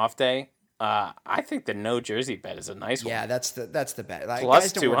must have an off day. I think the no jersey bet is a nice one. Yeah, that's the bet. Like, Plus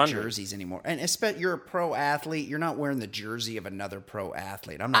guys don't 200. wear jerseys anymore, and especially you're a pro athlete. You're not wearing the jersey of another pro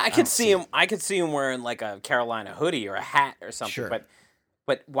athlete. I could see him wearing like a Carolina hoodie or a hat or something. Sure.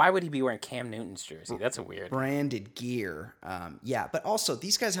 But why would he be wearing Cam Newton's jersey? That's a weird branded gear. Yeah, but also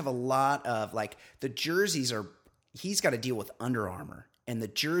these guys have a lot of like the jerseys are. He's got to deal with Under Armour, and the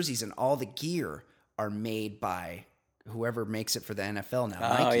jerseys and all the gear are made by whoever makes it for the NFL now.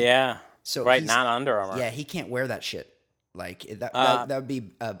 Oh Nike. Yeah. So right, not Under Armour. Yeah, he can't wear that shit. Like that would be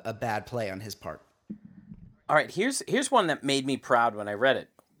a bad play on his part. All right, here's one that made me proud when I read it.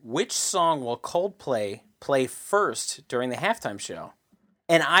 Which song will Coldplay play first during the halftime show?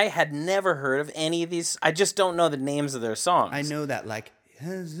 And I had never heard of any of these. I just don't know the names of their songs. I know that like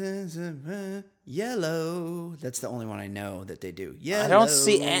Yellow. That's the only one I know that they do. Yellow. I don't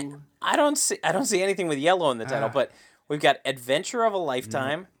see anything with yellow in the title, but we've got Adventure of a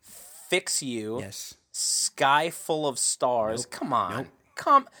Lifetime. Fix You. Yes. Sky Full of Stars. Nope. Come on.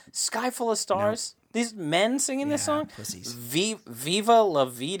 Nope. Sky Full of Stars? Nope. These men singing this song? Pussies. Viva La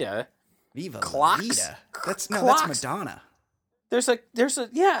Vida. Viva Clocks. La Vida. That's Madonna. There's a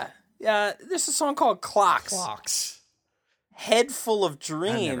song called Clocks. Head Full of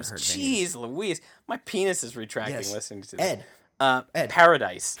Dreams. Jeez Louise. My penis is retracting listening to this. Ed, Ed,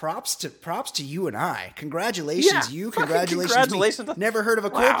 Paradise. Props to you and I. Congratulations, Yeah, you. fucking Congratulations, congratulations. me. Never heard of a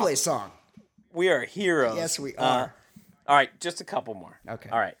Wow. Coldplay song. We are heroes. Yes, we are. All right, just a couple more. Okay.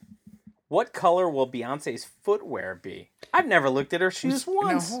 All right. What color will Beyonce's footwear be? I've never looked at her shoes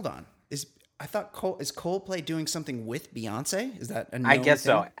once. Now hold on. Is Coldplay doing something with Beyonce? Is that a known I guess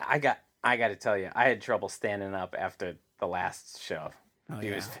thing? so. I got to tell you, I had trouble standing up after the last show.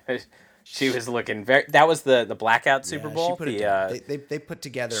 She was looking very. That was the blackout Super Bowl. She put it they put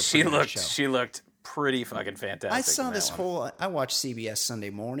together. She looked pretty fucking fantastic. I saw this I watched CBS Sunday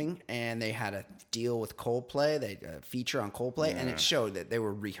Morning, and they had a deal with Coldplay. They feature on Coldplay, and it showed that they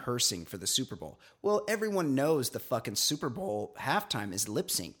were rehearsing for the Super Bowl. Well, everyone knows the fucking Super Bowl halftime is lip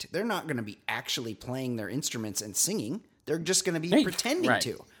synced. They're not going to be actually playing their instruments and singing. They're just going to be pretending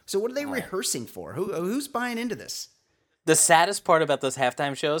to. So what are they rehearsing for? Who's buying into this? The saddest part about those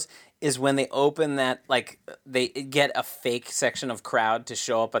halftime shows is when they open that, like, they get a fake section of crowd to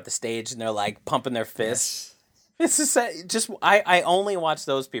show up at the stage, and they're, like, pumping their fists. Yes. It's just I only watch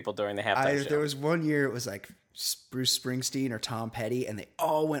those people during the halftime show. There was one year it was, like, Bruce Springsteen or Tom Petty, and they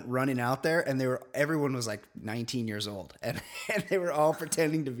all went running out there, and everyone was, like, 19 years old, and they were all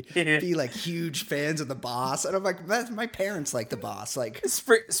pretending to be, like, huge fans of the Boss, and I'm like, my parents like the Boss, like...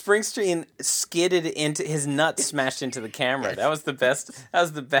 Springsteen skidded into his nuts, smashed into the camera. That was the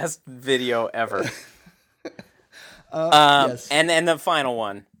best video ever. Yes. And the final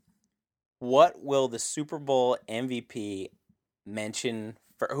one. What will the Super Bowl MVP mention?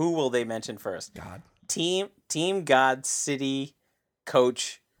 Who will they mention first? God. Team God, city,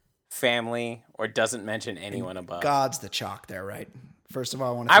 coach, family, or doesn't mention anyone above. God's the chalk there, right? First of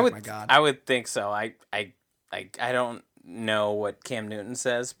all, I want to thank my God. I would think so. I don't know what Cam Newton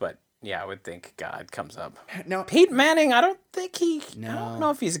says, but yeah, I would think God comes up. Now, Peyton Manning, I don't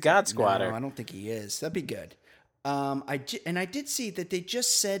know if he's a God squatter. No, I don't think he is. That'd be good. I did see that they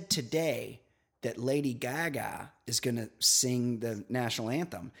just said today that Lady Gaga is going to sing the national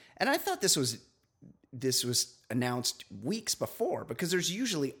anthem, and I thought this was announced weeks before, because there's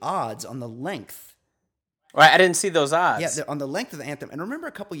usually odds on the length. Right, I didn't see those odds. Yeah, on the length of the anthem. And remember,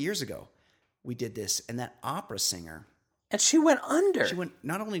 a couple years ago, we did this, and that opera singer, and she went under.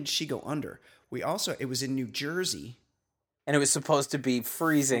 Not only did she go under, it was in New Jersey. And it was supposed to be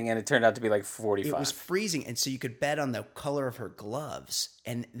freezing, and it turned out to be like 45. It was freezing, and so you could bet on the color of her gloves.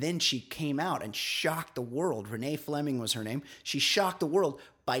 And then she came out and shocked the world. Renee Fleming was her name. She shocked the world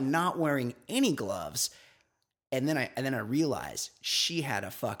by not wearing any gloves. And then I realized she had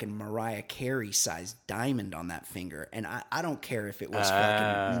a fucking Mariah Carey sized diamond on that finger. And I don't care if it was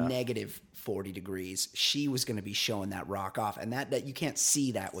fucking negative 40 degrees. She was going to be showing that rock off, and that you can't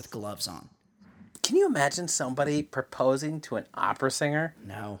see that with gloves on. Can you imagine somebody proposing to an opera singer?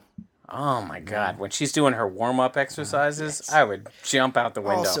 No. Oh my God. When she's doing her warm-up exercises, I would jump out the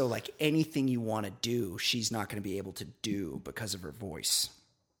window. Also, like, anything you want to do, she's not going to be able to do because of her voice.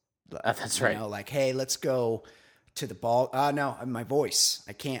 That's right. You know, like, hey, let's go to the ball. No, my voice.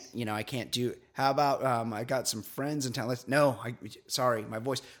 I can't do. How about I got some friends in town. Sorry, my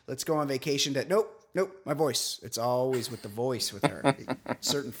voice. Let's go on vacation Nope, my voice. It's always with the voice with her.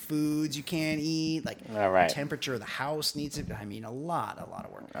 Certain foods you can't eat, like the temperature of the house needs it. I mean, a lot of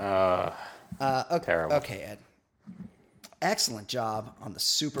work. Okay, terrible. Okay, Ed. Excellent job on the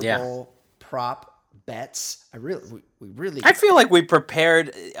Super Bowl prop bets. I feel like we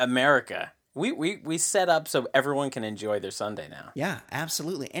prepared America. We set up so everyone can enjoy their Sunday now. Yeah,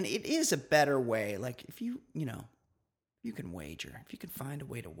 absolutely. And it is a better way. Like, if you can wager. If you can find a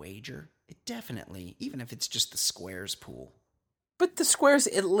way to wager, it definitely, even if it's just the squares pool. But the squares,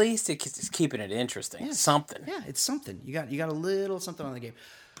 at least it's keeping it interesting. Yeah, something. Yeah, it's something. You got a little something on the game.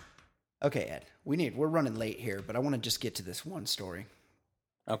 Okay, Ed, we're running late here, but I want to just get to this one story.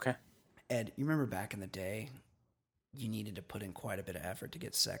 Okay. Ed, you remember back in the day, you needed to put in quite a bit of effort to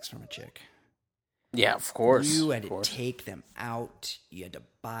get sex from a chick. Yeah, of course. You had to take them out. You had to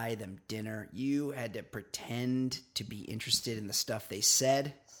buy them dinner. You had to pretend to be interested in the stuff they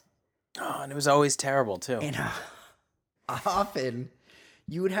said. Oh, and it was always terrible, too. And often,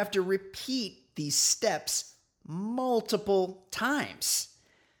 you would have to repeat these steps multiple times.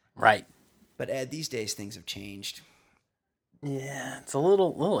 Right. But Ed, these days things have changed. Yeah, it's a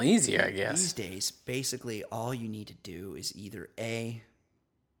little easier, I guess. These days, basically all you need to do is either A,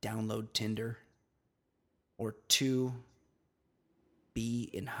 download Tinder, or 2, be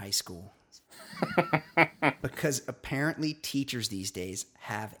in high school. Because apparently teachers these days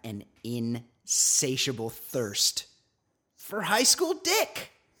have an insatiable thirst for high school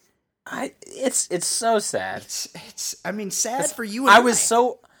dick. It's so sad. It's sad for you and I.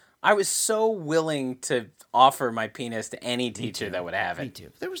 I was so willing to offer my penis to any teacher that would have Me it.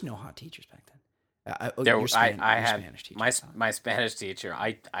 too. There was no hot teachers back then. There, your I your had Spanish teacher. my Spanish teacher.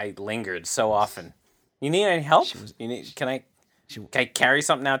 I lingered so often. You need any help? Can I carry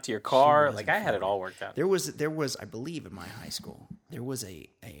something out to your car? wasn't Like I had it all worked out. There was, I believe, in my high school, there was a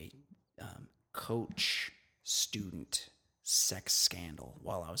coach student sex scandal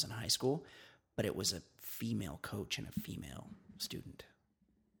while I was in high school, but it was a female coach and a female student.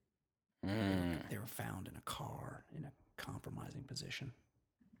 They were found in a car in a compromising position.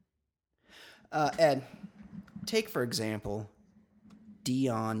 Ed, take for example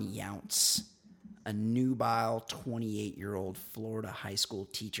Dion Younts, a nubile 28-year-old Florida high school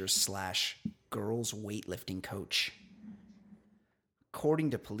teacher / girls weightlifting coach.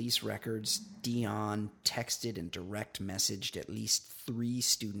 According to police records, Dion texted and direct messaged at least 3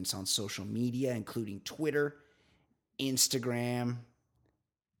 students on social media, including Twitter, Instagram,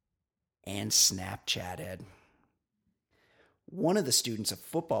 and Snapchat, Ed. One of the students, a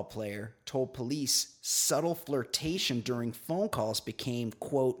football player, told police subtle flirtation during phone calls became,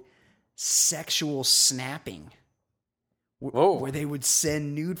 quote, sexual snapping, where they would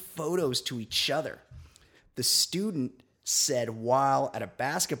send nude photos to each other. The student said while at a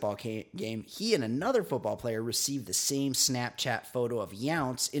basketball game, he and another football player received the same Snapchat photo of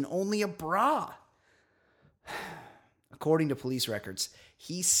Younts in only a bra. According to police records,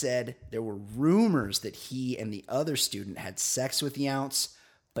 he said there were rumors that he and the other student had sex with Younts,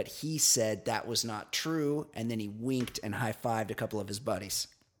 but he said that was not true, and then he winked and high-fived a couple of his buddies.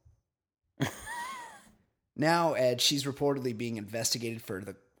 Now, Ed, she's reportedly being investigated for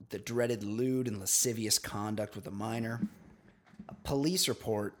the dreaded lewd and lascivious conduct with a minor. A police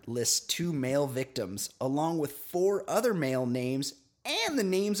report lists 2 male victims, along with 4 other male names and the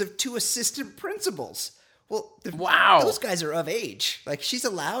names of 2 assistant principals. Well, wow, those guys are of age. Like, she's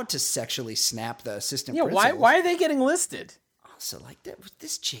allowed to sexually snap the assistant Yeah, principals. why are they getting listed? Also, like,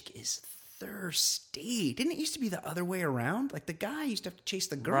 this chick is thirsty. Didn't it used to be the other way around? Like, the guy used to have to chase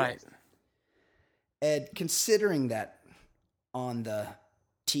the girl. Right. Ed, considering that on the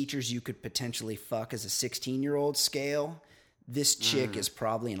teachers you could potentially fuck as a 16-year-old scale, this chick is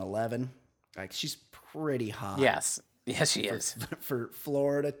probably an 11. Like, she's pretty hot. Yes, she is. For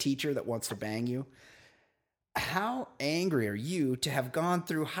Florida teacher that wants to bang you. How angry are you to have gone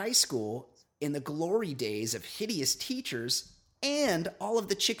through high school in the glory days of hideous teachers and all of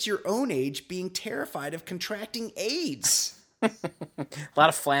the chicks your own age being terrified of contracting AIDS? A lot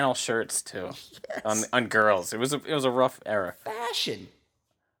of flannel shirts too, Yes. on girls. It was a rough era. Fashion.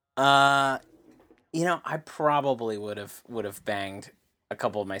 I probably would have banged a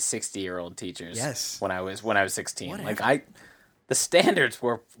couple of my 60-year-old teachers. Yes. When I was 16. Whatever. Like the standards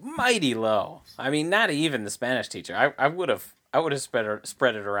were mighty low. I mean, not even the Spanish teacher. I would have spread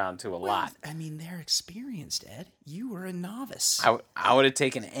it around to a lot. I mean, they're experienced, Ed. You were a novice. I would have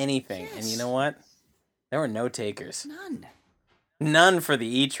taken anything. Yes. And you know what? There were no takers. None. For the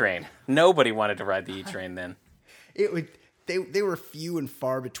E train. Nobody wanted to ride the E train then. They were few and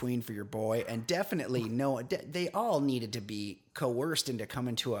far between for your boy, and definitely they all needed to be coerced into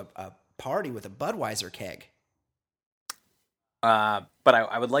coming to a party with a Budweiser keg. But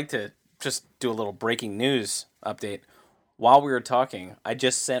I would like to just do a little breaking news update. While we were talking, I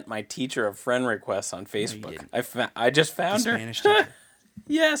just sent my teacher a friend request on Facebook. I just found her. Spanish teacher.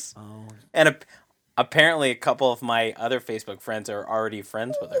 Yes. Oh. And apparently a couple of my other Facebook friends are already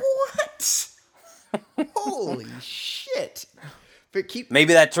friends with her. What? Holy shit! But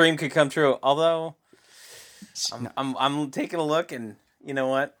Maybe that dream could come true. Although I'm taking a look, and you know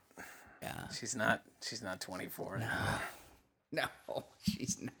what? Yeah. She's not 24 anymore. No,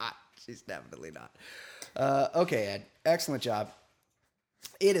 she's not. She's definitely not. Okay, Ed. Excellent job.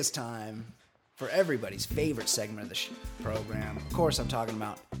 It is time for everybody's favorite segment of the program. Of course, I'm talking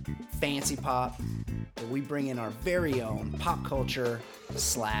about Fancy Pop, where we bring in our very own pop culture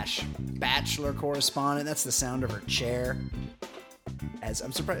 / bachelor correspondent. That's the sound of her chair. As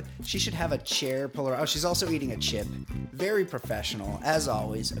I'm surprised, she should have a chair pull her. Oh, she's also eating a chip. Very professional, as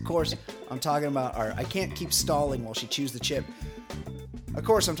always. Of course, I'm talking about our. I can't keep stalling while she chews the chip. Of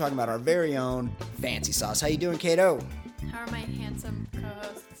course, I'm talking about our very own Fancy Sauce. How you doing, Kato? How are my handsome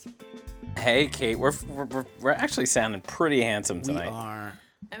co-hosts? Hey, Kate, we're actually sounding pretty handsome tonight. We are.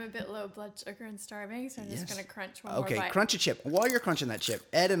 I'm a bit low blood sugar and starving, so I'm just Yes. gonna crunch one more Okay, bite. crunch a chip. While you're crunching that chip,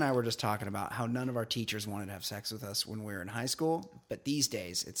 Ed and I were just talking about how none of our teachers wanted to have sex with us when we were in high school. But these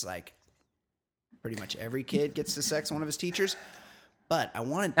days, it's like pretty much every kid gets to sex one of his teachers. But I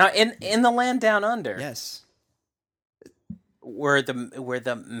wanted... Now, in the land down under, Yes. were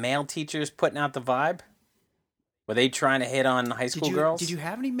the male teachers putting out the vibe? Were they trying to hit on high school girls? Did you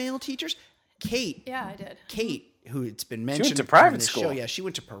have any male teachers? Kate, Yeah, I did. who it's been mentioned to private on this school. show. Yeah, she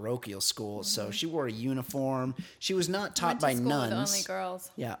went to parochial school, so she wore a uniform. She was not taught Went to by school with nuns. only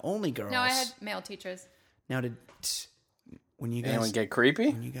girls. Yeah, only girls. No, I had male teachers. Now, when you guys Anyone get creepy?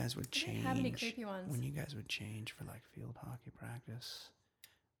 when you guys would change, have any creepy ones. when you guys would change for like field hockey practice,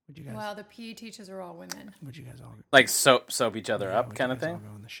 would you guys? Well, the PE teachers were all women. would you guys all? Like soap each other up would kind you of guys all thing?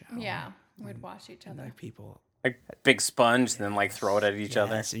 go in the shower? Yeah, we'd wash each And, other. like people. Like big sponge, then like throw it at each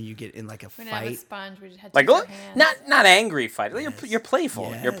other. Yes, and you get in like a We didn't have a fight. sponge. We just had to Like use our hands. not angry fight. Yes. You're playful.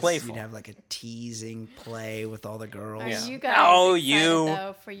 You're Yes, playful. You'd have like a teasing play with all the girls. Are Yeah. you guys Oh, excited, you.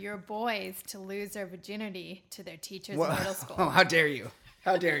 though, for your boys to lose their virginity to their teachers What? in middle school? Oh, how dare you?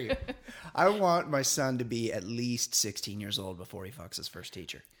 How dare you? I want my son to be at least 16 years old before he fucks his first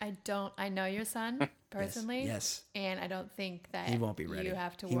teacher. I know your son personally. Yes. And I don't think that He won't be ready. you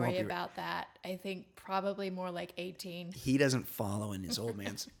have to He won't worry be about that. I think probably more like 18. He doesn't follow in his old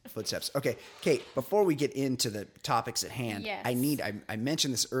man's footsteps. Okay, Kate, before we get into the topics at hand, Yes. I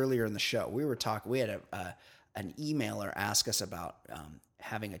mentioned this earlier in the show. We had an emailer ask us about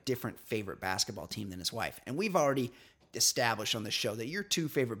having a different favorite basketball team than his wife. And we've already established on the show that your two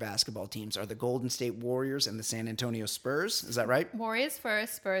favorite basketball teams are the Golden State Warriors and the San Antonio Spurs. Is that right? Warriors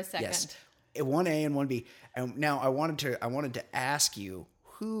first, Spurs second. Yes. 1A and 1B. And now I wanted to ask you,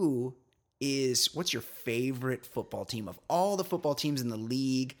 what's your favorite football team of all the football teams in the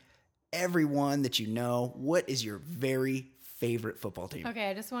league? Everyone that you know, what is your very favorite football team? Okay,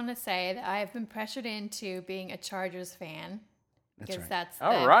 I just want to say that I have been pressured into being a Chargers fan. Because right. that's the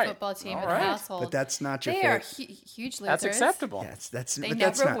All right. football team All in the right. household. But that's not your they favorite. are huge losers. That's acceptable. Yes, They but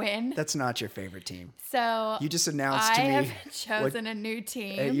that's never not, win. That's not your favorite team. So You just announced to I me. have chosen a new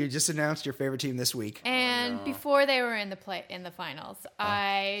team. You just announced your favorite team this week. And before they were in the finals, Oh.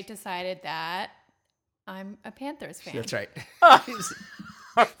 I decided that I'm a Panthers fan. That's right.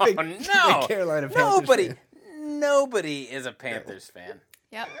 Oh Big no! Carolina Panthers fan. Nobody is a Panthers fan.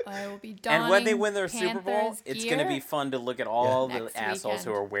 Yep, I will be donning And when they win their Super Bowl, Panthers it's gear. going to be fun to look at all the Next assholes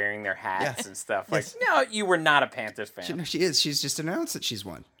who weekend. are wearing their hats Yeah. and stuff. Yes. Like, no, you were not a Panthers fan. No, she is. She's just announced that she's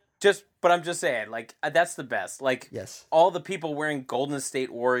won. But I'm just saying, like, that's the best. Like, Yes. all the people wearing Golden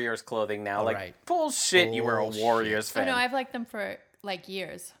State Warriors clothing now, like, right. bullshit, you were a Bullshit. Warriors Oh fan. no, I've liked them for like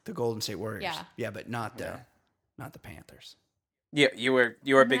years. The Golden State Warriors. Yeah. Yeah, but not the Panthers. Yeah, you were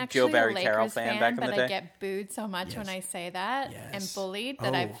a I'm big actually Joe a Barry Lakers Carroll fan back in but the day. I get booed so much when Yes. I say that and Yes. bullied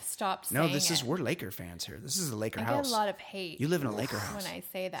that Oh. I've stopped No, saying it. we're Laker fans here. This is a Laker I house. get a lot of hate. You live in a Laker house. when I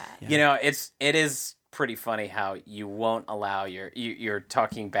say that. Yeah. You know, it is pretty funny how you won't allow you're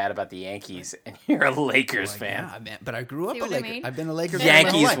talking bad about the Yankees and you're a Lakers fan. Yeah, but I grew up See a what I Laker. mean? I've been a Laker fan my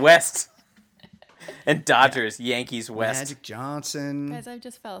whole Yankees life. West and Dodgers. Yankees West. Magic Johnson. Guys, I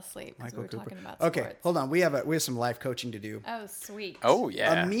just fell asleep because we Michael were Cooper. talking about Okay, sports. hold on. We have some life coaching to do. Oh, sweet. Oh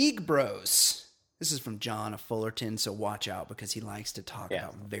yeah. Amig Bros. This is from John of Fullerton, so watch out because he likes to talk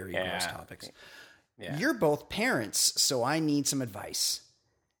about very gross topics. Yeah. You're both parents, so I need some advice.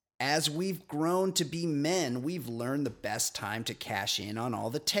 As we've grown to be men, we've learned the best time to cash in on all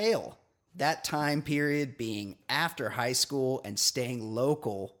the tail. That time period being after high school and staying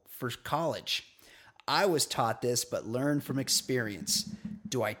local for college. I was taught this, but learned from experience.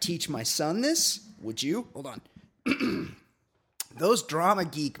 Do I teach my son this? Would you? Hold on. Those drama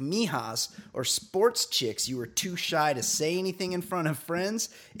geek mijas or sports chicks you were too shy to say anything in front of friends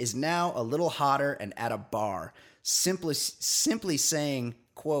is now a little hotter and at a bar. Simply saying,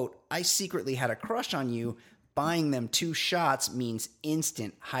 quote, I secretly had a crush on you, buying them 2 shots means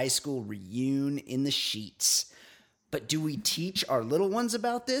instant high school reunion in the sheets. But do we teach our little ones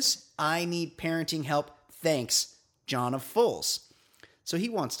about this? I need parenting help. Thanks, John of Fulls. So he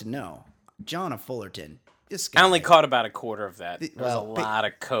wants to know, John of Fullerton, this guy. I only caught about a quarter of that. There's well, a lot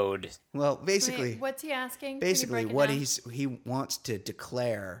of code. Well, basically, Wait, what's he asking? Can you basically break it what down? he wants to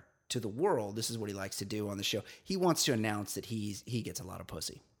declare to the world, this is what he likes to do on the show. He wants to announce that he gets a lot of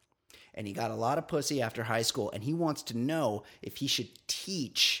pussy. And he got a lot of pussy after high school, and he wants to know if he should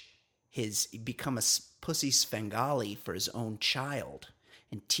become a pussy Svengali for his own child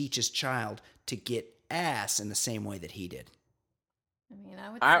and teach his child to get ass in the same way that he did. I mean, I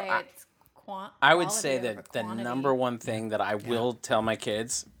would say it's I would say quality over that the quantity. number one thing that I will tell my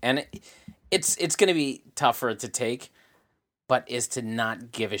kids, and it's going to be tougher to take, but is to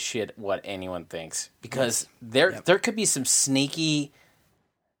not give a shit what anyone thinks, because there could be some sneaky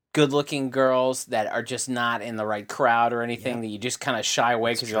good-looking girls that are just not in the right crowd or anything, that you just kind of shy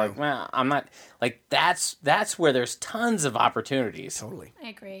away because you're like, well, I'm not, like, that's where there's tons of opportunities. Totally. I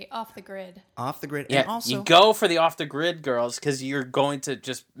agree. Off the grid. Off the grid. Yeah, And also, you go for the off-the-grid girls because you're going to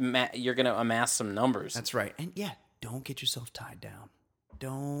just, you're going to amass some numbers. that's right. And yeah, don't get yourself tied down.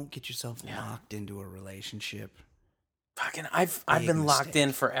 Don't get yourself locked into a relationship. Fucking, I've Big been locked mistake.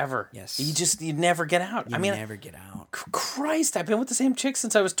 in forever. Yes. You never get out. You I mean, never get out. Christ, I've been with the same chick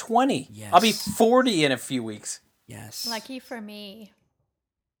since I was 20. Yes. I'll be 40 in a few weeks. Yes. Lucky for me,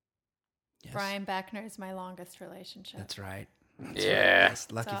 Yes. Brian Beckner is my longest relationship. That's right. Yeah. Yes.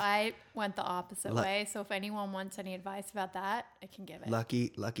 Lucky, So I went the opposite way. So if anyone wants any advice about that, I can give it.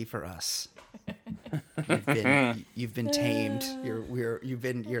 lucky for us. You've been tamed.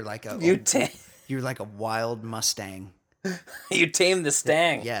 You're like a you're like a wild Mustang. You tamed the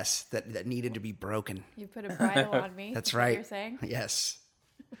stang. Yes, that needed to be broken. You put a bridle on me. That's is what right. You're saying? Yes,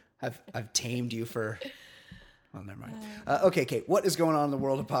 I've tamed you for. Well, never mind. Okay, Kate. What is going on in the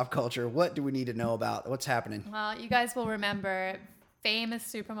world of pop culture? What do we need to know about? What's happening? Well, you guys will remember famous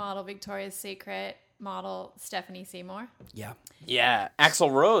supermodel Victoria's Secret model Stephanie Seymour. Yeah. Yeah. Axl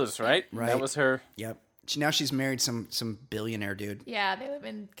Rose, right? Right. That was her. Yep. Now she's married some billionaire dude. Yeah, they live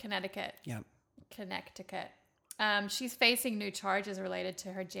in Connecticut. Yep. She's facing new charges related to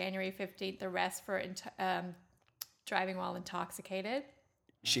her January 15th arrest for driving while intoxicated.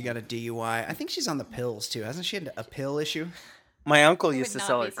 She got a DUI. I think she's on the pills too. Hasn't she had a pill issue? My uncle I used would to not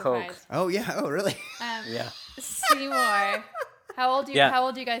sell be her Coke. surprised. Oh yeah. Oh really? Yeah. Seymour. How old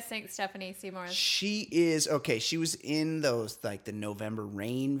do you guys think Stephanie Seymour is? She is okay. She was in those like the November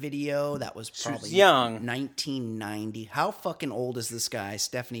Rain video. That was probably young. 1990. How fucking old is this guy,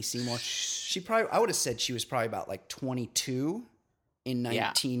 Stephanie Seymour? She probably. I would have said she was probably about like 22 in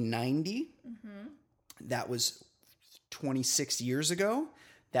 1990. That was 26 years ago.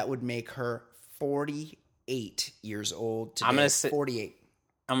 That would make her 48 years old today. I'm gonna say 48.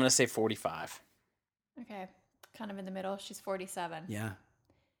 I'm gonna say 45. Okay, kind of in the middle. She's 47. Yeah.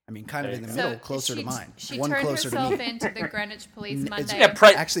 I mean, kind of in the So middle, closer to she- mine. She One turned closer to herself me. into the Greenwich Police Monday. Yeah,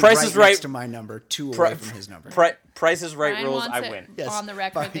 Actually, Price right is right. next to my number, two Pri- away from his number. Price is right Ryan rules. wants I it win. Yes. on the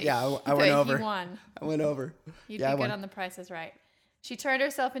record that Yeah, I that went he over. won. I went over. You'd Yeah, I be good won. on the Price is Right. She turned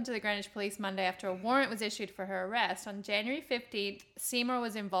herself into the Greenwich Police Monday after a warrant was issued for her arrest. On January 15th, Seymour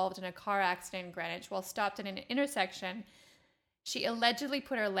was involved in a car accident in Greenwich while stopped at an intersection. She allegedly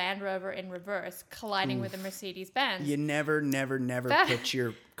put her Land Rover in reverse, colliding with a Mercedes-Benz. You never That- put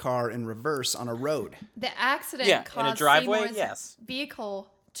your car in reverse on a road. The accident Yeah, in a caused driveway, Seymour's yes.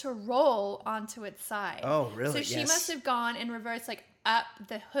 vehicle to roll onto its side. Oh, really? So she Yes. must have gone in reverse, like up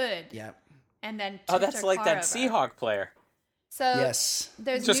the hood, Yeah. and then Oh, tipped that's her like car that over. Seahawk player. So Yes.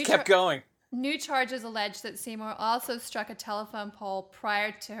 there's Just new kept going. New charges allege that Seymour also struck a telephone pole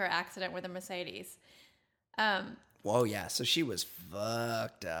prior to her accident with a Mercedes. Whoa, yeah. So she was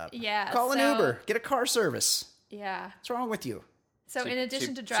fucked up. Yeah, Call an so- Uber. Get a car service. Yeah. What's wrong with you? So in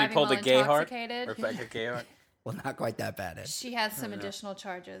addition to she driving pulled while a Gayheart. intoxicated, Rebecca Gayheart. Well, not quite that bad. Ed. she has some additional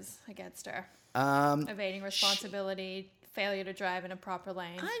charges against her: Um, evading responsibility, failure to drive in a proper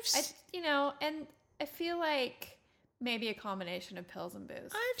lane. I've And I feel like maybe a combination of pills and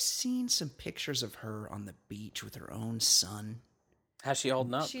booze. I've seen some pictures of her on the beach with her own son. How's she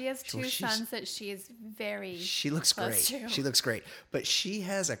holding up? She has two Well, she's- sons that she is very. She looks close great. to. She looks great. But she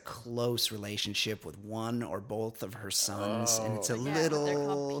has a close relationship with one or both of her sons, and it's a Yeah, they're called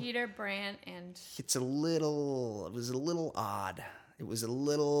little. Peter Brandt and It was a little odd. It was a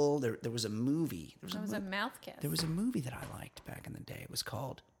little. There was a movie. it was a mouth kiss. There was a movie that I liked back in the day. It was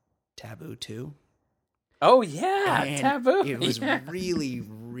called Taboo 2. Oh yeah, And Taboo. It was Yeah.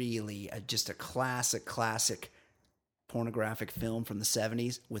 really just a classic pornographic film from the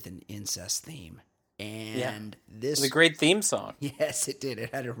 70s with an incest theme. And this It was a great theme song. Yes, it did.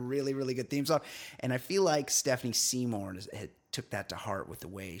 It had a really good theme song. And I feel like Stephanie Seymour took that to heart with the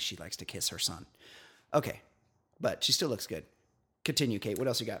way she likes to kiss her son. Okay. But she still looks good. Continue, Kate. What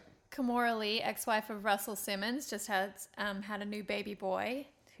else you got? Kimora Lee, ex-wife of Russell Simmons, just had a new baby boy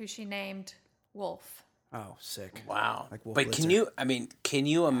who she named Wolf. Oh, sick. Wow. Like Wolf But Blitzer. can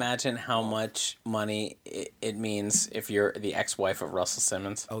you imagine how much money it means if you're the ex-wife of Russell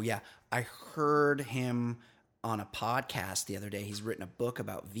Simmons? Oh, yeah. I heard him on a podcast the other day. He's written a book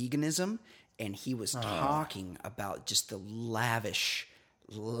about veganism, and he was talking about just the lavish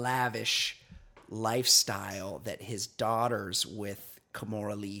lifestyle that his daughters with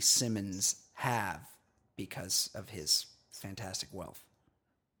Kimora Lee Simmons have because of his fantastic wealth.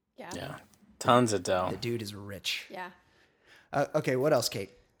 Yeah. Tons of dough. The dude is rich. Yeah. Okay, what else, Kate?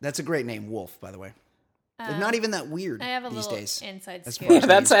 That's a great name, Wolf, by the way. They're not even that weird I have a these little days. inside as scoop. far Yeah,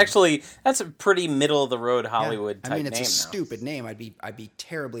 as names go. that's a pretty middle of the road Hollywood I type mean, it's name a now. stupid name. I'd be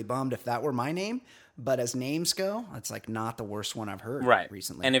terribly bummed if that were my name. But as names go, it's like not the worst one I've heard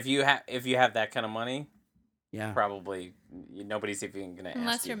recently. And if you have that kind of money, yeah, probably nobody's even going to ask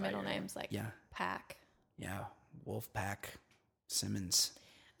Unless you your about middle your name. name's like Yeah. Pack. yeah, Wolfpack Simmons.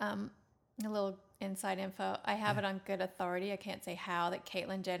 A little inside info. I have it on good authority. I can't say how that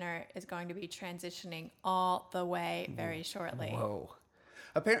Caitlyn Jenner is going to be transitioning all the way very shortly. Whoa.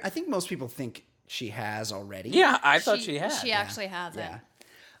 Apparently, I think most people think she has already. Yeah, I thought she had. She actually has it.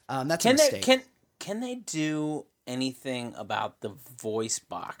 Yeah. That's a Can mistake. can they do anything about the voice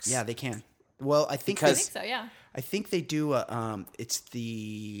box? Yeah, they can. Well, I think I think so, yeah. I think they do a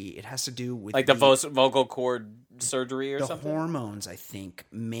it has to do with like the vocal cord surgery or the something. hormones. I think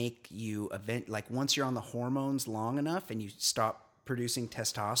make you like once you're on the hormones long enough and you stop producing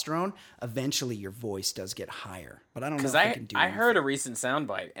testosterone, eventually your voice does get higher. But I don't know if they can do I anything. heard a recent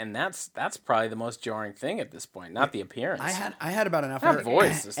soundbite, and that's probably the most jarring thing at this point, not the appearance. I had about enough. Her of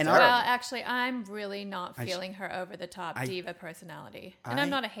voice is terrible. Well, actually, I'm really not feeling her over the top diva personality. And I'm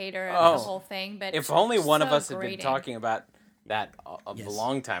not a hater of the whole thing, but If only one of so us had been grating. talking about that a Yes.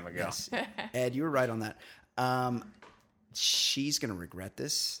 long time ago. Yes. Ed, you were right on that. She's going to regret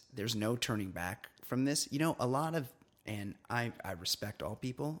this. There's no turning back from this. You know, a lot of, and I respect all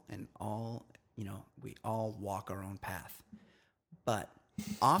people and all, you know, we all walk our own path. But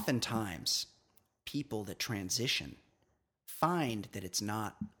oftentimes, people that transition find that it's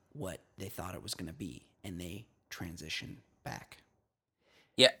not what they thought it was going to be, and they transition back.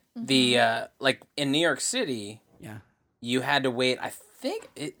 Yeah, the like in New York City, Yeah. you had to wait. I think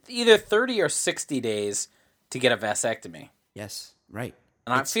either 30 or 60 days to get a vasectomy. Yes. Right.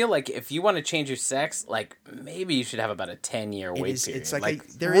 And I feel like if you want to change your sex, like maybe you should have about a 10-year wait is- period. it's like like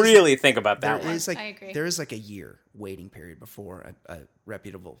there is- really think about that There one. is like I agree. there is like a year waiting period before a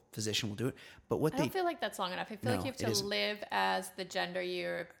reputable physician will do it. But what I they don't feel like that's long enough. I feel No, like you have it to isn't. live as the gender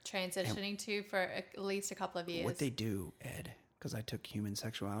you're transitioning to for at least a couple of years. what they do, Ed, because I took human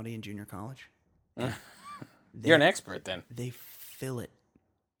sexuality in junior college. You're an expert then. They fillet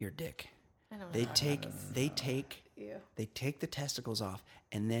your dick. I don't know. They take Ew. they take the testicles off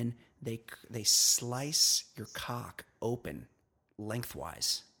and then they slice your cock open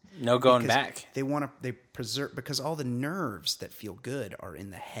lengthwise. No going Because back. They want to they preserve because all the nerves that feel good are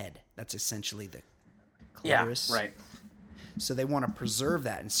in the head. That's essentially the Yeah, clitoris. right. So they want to preserve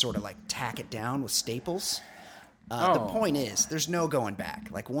that and sort of like tack it down with staples. The point is, there's no going back.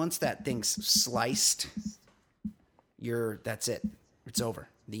 Like once that thing's sliced, that's it. It's over.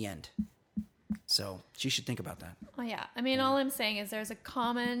 The end. So she should think about that. Oh yeah. I mean, all I'm saying is there's a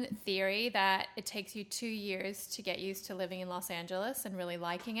common theory that it takes you 2 years to get used to living in Los Angeles and really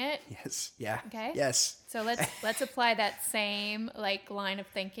liking it. Yes. Yeah. Okay. Yes. So let's apply that same like line of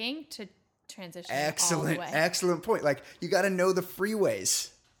thinking to transition all Excellent. the way. Excellent point. Like you got to know the freeways.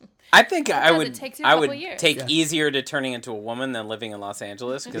 I think I Sometimes would it takes you a I couple would years. take Yeah. easier to turning into a woman than living in Los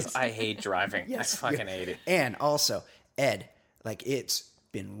Angeles because I hate driving. Yes. I fucking hate it. And also, Ed, like it's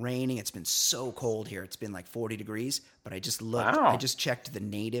been raining. It's been so cold here. It's been like 40 degrees. But I just looked. Wow. I just checked the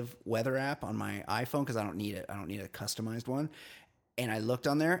native weather app on my iPhone because I don't need it. I don't need a customized one. And I looked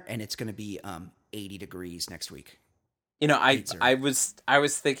on there, and it's going to be 80 degrees next week. You know, I 80.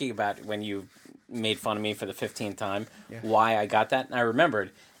 was thinking about when you made fun of me for the 15th time, Yeah. why I got that, and I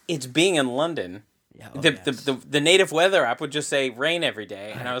remembered it's being in London. Yeah, The native weather app would just say rain every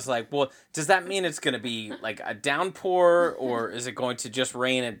day, and I was like, well, does that mean it's going to be like a downpour, or is it going to just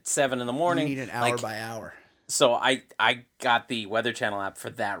rain at 7 in the You morning? need an hour Like, by hour. So I got the Weather Channel app for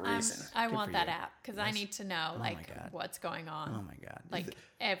that reason. I want for that you. app because I need to know my like God. what's going on. Oh my God. Like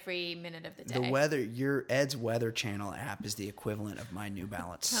every minute of the day. The weather, Ed's Weather Channel app is the equivalent of my New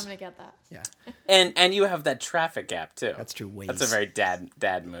Balance. I'm gonna get that. Yeah, And you have that traffic app too. that's true. Waze. That's a very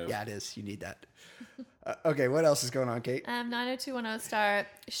dad move. Yeah, it is. You need that. Okay, what else is going on, Kate? 90210 star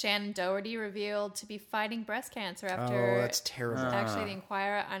Shannon Doherty revealed to be fighting breast cancer Oh, after that's terrible. actually the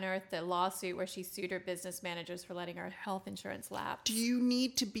Inquirer unearthed a lawsuit where she sued her business managers for letting her health insurance lapse. Do you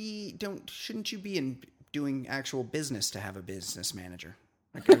need to be? Shouldn't you be doing actual business to have a business manager?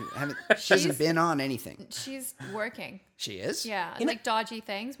 Like, she hasn't been on anything. She's working. She is. Yeah, like dodgy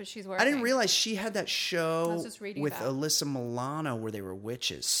things, but she's working. I didn't realize she had that I show was just reading with about it. Alyssa Milano where they were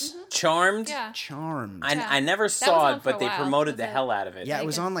witches. Charmed. Yeah. Charmed. I never was saw on it, for but a they while. promoted Was the it- hell out of it. Yeah, it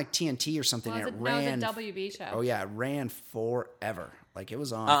was Like on like TNT or something. Was and it, it no, it ran. was a WB show. Oh yeah, it ran forever. Like it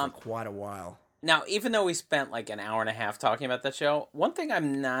was on for quite a while. Now, even though we spent like an hour and a half talking about that show, one thing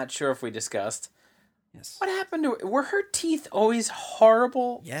I'm not sure if we discussed Yes. What happened to her? Were her teeth always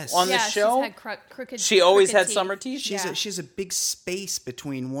horrible? Yes. On the Yeah, show, she's had crooked. she always crooked had teeth. summer teeth. She has a big space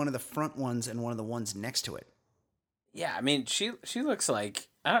between one of the front ones and one of the ones next to it. Yeah, I mean, she looks like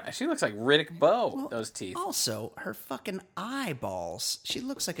she looks like Riddick Bowe with those teeth. Also, her fucking eyeballs. She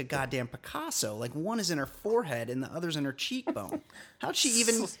looks like a goddamn Picasso. Like one is in her forehead and the other's in her cheekbone. How'd she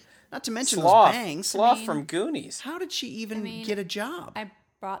even? Not to mention Sloth, those bangs. Sloth from Goonies. How did she even get a job? I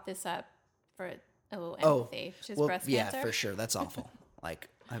brought this up for a little Oh, empathy. She has well, breast yeah, cancer. for sure. That's awful. Like,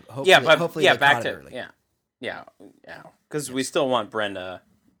 hopefully, Yeah, but hopefully yeah, they back caught it to early. yeah, because we still want Brenda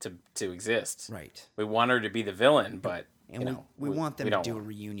to exist. Right. We want her to be the villain, but And we want them to do a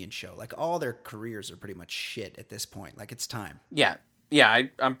reunion show. Like all their careers are pretty much shit at this point. Like it's time. Yeah,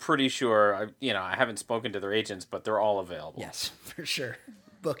 I'm pretty sure. I haven't spoken to their agents, but they're all available. Yes, for sure.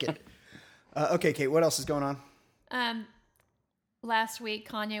 Book it. Okay, Kate. What else is going on? Last week,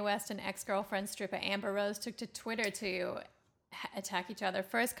 Kanye West and ex-girlfriend stripper Amber Rose took to Twitter to attack each other.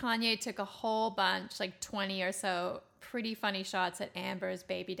 First, Kanye took a whole bunch, like 20 or so, pretty funny shots at Amber's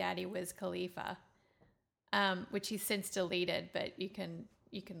baby daddy, Wiz Khalifa, which he's since deleted, but you can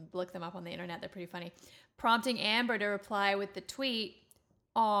look them up on the internet. They're pretty funny. Prompting Amber to reply with the tweet,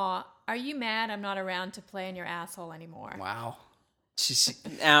 "Aw, are you mad I'm not around to play in your asshole anymore?" Wow.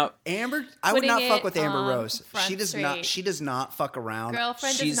 Now, Amber, I would Putting not fuck it with Amber on Rose. Front She does not. Street. She does not fuck around.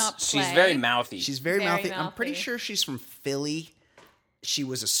 Girlfriend does not play. she's very mouthy. She's very Very mouthy. I'm pretty mouthy. sure she's from Philly. She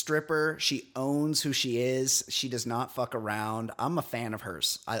was a stripper. She owns who she is. She does not fuck around. I'm a fan of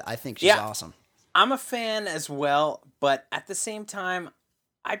hers. I think she's awesome. I'm a fan as well, but at the same time,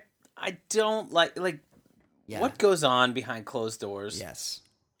 I don't like Yeah. what goes on behind closed doors. Yes.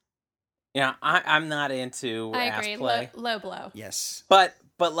 Yeah, I'm not into I ass agree. play. Low blow. Yes. But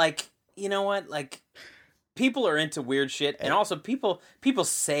like, you know what? Like, people are into weird shit, and also people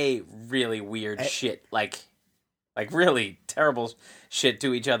say really weird shit, like really terrible shit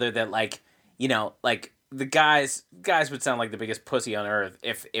to each other. That like the guys would sound like the biggest pussy on earth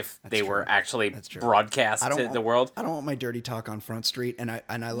if they were actually broadcast to the world. I don't want my dirty talk on Front Street, and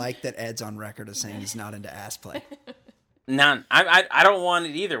I like that Ed's on record as saying he's not into ass play. None. I don't want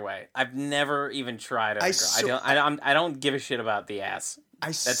it either way. I've never even tried it. I don't give a shit about the ass.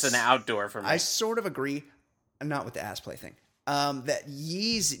 That's an outdoor for me. I sort of agree, not with the ass play thing. That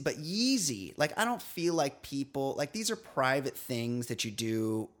Yeezy, like I don't feel like people like these are private things that you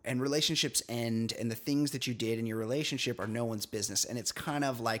do, and relationships end, and the things that you did in your relationship are no one's business, and it's kind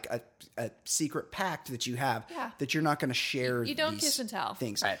of like a secret pact that you have that you're not going to share. You don't these kiss and tell.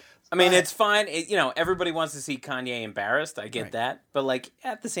 things. Right. I mean, it's fine. Everybody wants to see Kanye embarrassed. I get that, but like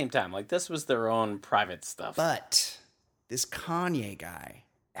at the same time, like this was their own private stuff. But this Kanye guy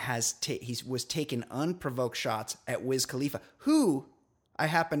he was taking unprovoked shots at Wiz Khalifa, who I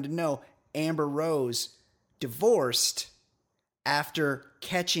happen to know Amber Rose divorced after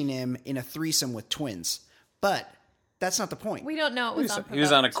catching him in a threesome with twins. But that's not the point. We don't know it was unprovoked. He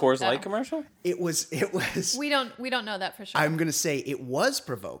was on a Coors though. Light commercial. It was. We don't know that for sure. I'm gonna say it was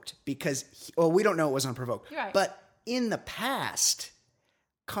provoked because we don't know it was unprovoked. You're right. But in the past,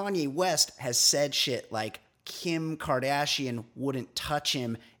 Kanye West has said shit like Kim Kardashian wouldn't touch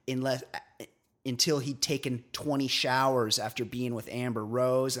him until he'd taken 20 showers after being with Amber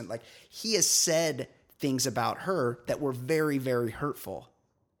Rose, and like he has said things about her that were very, very hurtful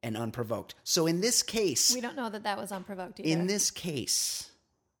and unprovoked. So in this case, we don't know that was unprovoked either. in this case,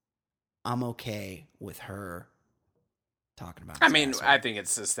 I'm okay with her talking about. I mean, asshole. I think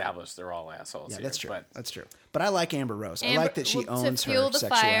it's established they're all assholes. Yeah, here, that's true. But That's true. But I like Amber Rose. I like that she owns to fuel her the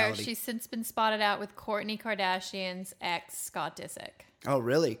sexuality. fire, she's since been spotted out with Kourtney Kardashian's ex, Scott Disick. Oh,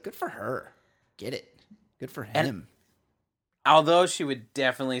 really? Good for her. Get it. Good for him. although she would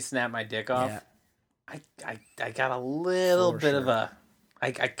definitely snap my dick off, Yeah. I got a little For bit of sure. a.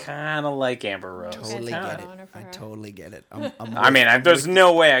 I kind of like Amber Rose. Totally Kinda get it. boner for I her. totally get it. I mean, there's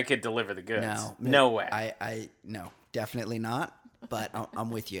no way I could deliver the goods. No way. No, definitely not. But I'm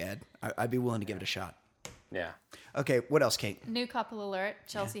with you, Ed. I'd be willing to give it a shot. Yeah. Okay, what else, Kate? New couple alert: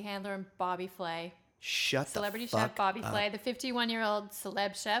 Chelsea Handler and Bobby Flay. Shut Celebrity the fuck chef Bobby up. Flay, the 51-year-old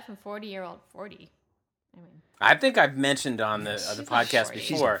celeb chef and 40-year-old 40. I think I've mentioned on the She's not podcast 40. She's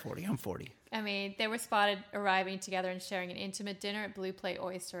before. not 40. I'm 40. I mean, they were spotted arriving together and sharing an intimate dinner at Blue Plate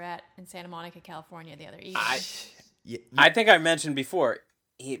Oysterette in Santa Monica, California the other evening. I think I mentioned before.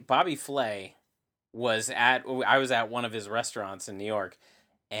 Bobby Flay I was at one of his restaurants in New York,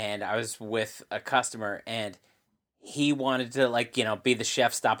 and I was with a customer, and he wanted to be the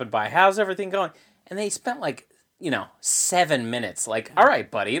chef stopping by. How's everything going? And they spent 7 minutes. Like, all right,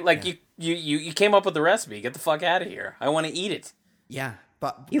 buddy. You came up with the recipe. Get the fuck out of here. I want to eat it. Yeah.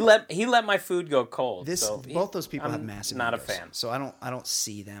 But He let my food go cold. both those people have I'm massive not a egos, fan. so I don't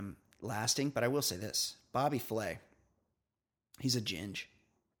see them lasting. But I will say this: Bobby Flay, he's a ginge.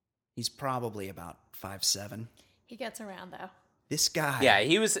 He's probably about 5'7". He gets around though. This guy, Yeah,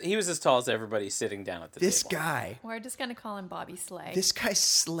 he was as tall as everybody sitting down at the this table. guy, We're just gonna call him Bobby Slay. this guy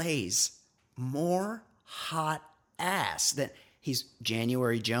slays more hot ass than he's.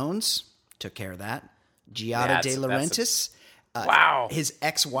 January Jones took care of that. Giada De Laurentiis. Wow. His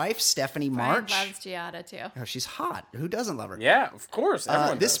ex-wife Stephanie Brian March. loves Giada too. Oh, she's hot. Who doesn't love her? Yeah, of course.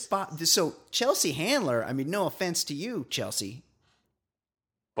 Everyone does. So Chelsea Handler. I mean, no offense to you, Chelsea.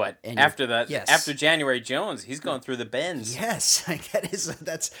 But And after that, yes. after January Jones, he's going through the bends. Yes,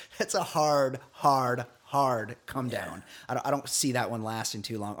 that's a hard come down. I don't see that one lasting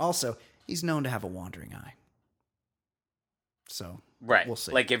too long. Also, he's known to have a wandering eye. So Right. we'll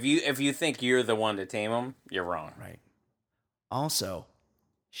see. Like if you think you're the one to tame him, you're wrong. Right. Also,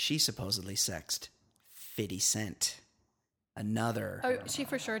 she supposedly sexed 50 Cent. Another. Oh, she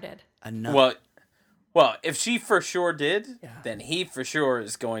for sure did. Another. Well, if she for sure did, Yeah. then he for sure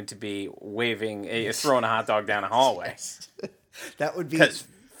is going to be throwing a hot dog down a hallway. That would be. Because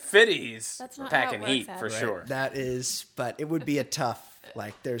Fitty's That's not how it packing works, heat Ed. for Right. sure. That is, but it would be a tough.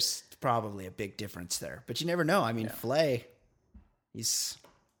 Like, there's probably a big difference there, but you never know. I mean, Flay, he's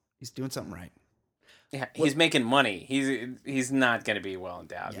doing something right. Yeah, he's making money. He's not going to be well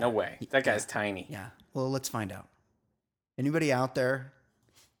endowed. Yeah. No way. That guy's tiny. Yeah. Well, let's find out. Anybody out there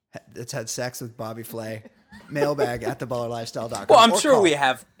that's had sex with Bobby Flay? Mailbag at theballerlifestyle.com. Well, I'm or sure call. we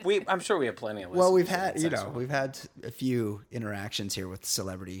have. I'm sure we have plenty of listeners. Well, we've who had sex with we've had a few interactions here with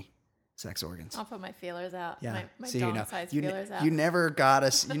celebrity sex organs. I'll put my feelers out. Yeah. My So, dong-sized feelers out. you never got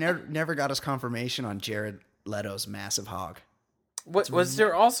us. You never got us confirmation on Jared Leto's massive hog. What, was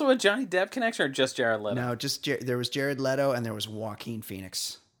there also a Johnny Depp connection or just Jared Leto? No, just there was Jared Leto and there was Joaquin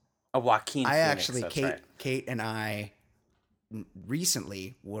Phoenix. A Joaquin I Phoenix, actually, that's Kate, right. Kate and I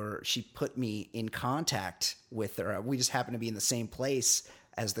recently she put me in contact with her. We just happened to be in the same place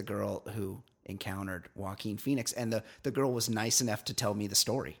as the girl who encountered Joaquin Phoenix, and the girl was nice enough to tell me the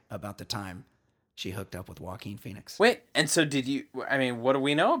story about the time she hooked up with Joaquin Phoenix. Wait, and so did you? I mean, what do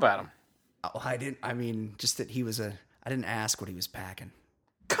we know about him? Oh, I didn't. I mean, just that he was I didn't ask what he was packing.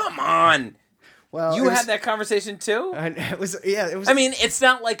 Come on, Well, you had that conversation too. It was. Yeah, it was. I mean, it's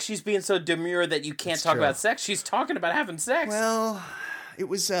not like she's being so demure that you can't It's talk true. about sex. She's talking about having sex. Well, it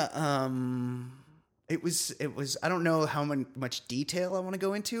was. It was. I don't know how much detail I want to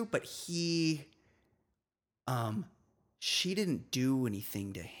go into, but she didn't do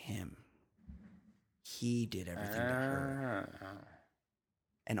anything to him. He did everything to her,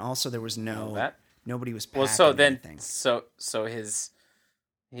 and also there was nobody was packing well, so then, anything. so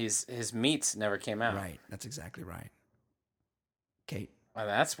his meats never came out. Right, that's exactly right. Kate, Well,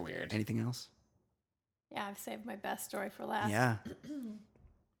 that's weird. anything else? Yeah, I've saved my best story for last. Yeah.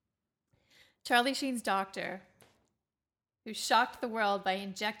 Charlie Sheen's doctor, who shocked the world by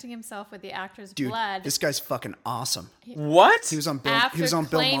injecting himself with the actor's Dude, blood this guy's fucking awesome. What? He was on Bill. after He was on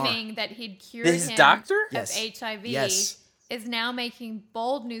Bill Maher. claiming that he'd cured His him doctor? of Yes. HIV, Yes. is now making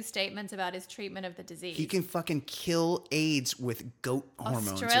bold new statements about his treatment of the disease. He can fucking kill AIDS with goat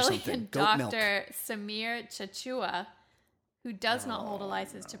hormones or something. Australian Goat milk. doctor Samir Chachua, who does not hold a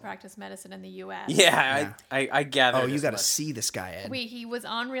license to practice medicine in the U.S. Yeah, I gathered. Oh, you as got to much. see this guy, Ed. He was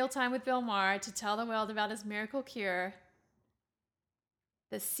on Real Time with Bill Maher to tell the world about his miracle cure,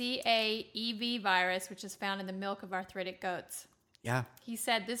 the CAEV virus, which is found in the milk of arthritic goats. Yeah. He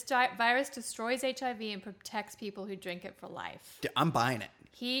said this virus destroys HIV and protects people who drink it for life. I'm buying it.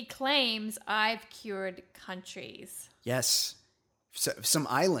 He claims I've cured countries. Yes. Some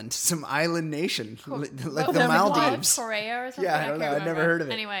island nation, like the What was it Maldives. called? Korea or something? Yeah, I don't know. can't I've never remember. heard of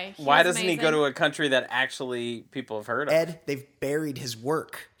it. Anyway, he Why was doesn't he go amazing. to a country that actually people have heard of? Ed, they've buried his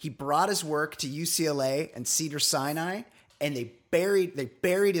work. He brought his work to UCLA and Cedar Sinai, and they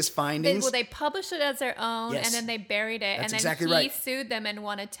buried his findings. They published it as their own, Yes. and then they buried it, That's and then exactly he right. sued them and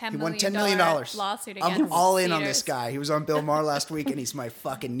won a $10 He million won $10 million. lawsuit against I'm all in on Cedars. this guy. He was on Bill Maher last week, and he's my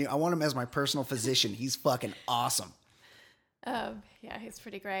fucking new. I want him as my personal physician. He's fucking awesome. Yeah, he's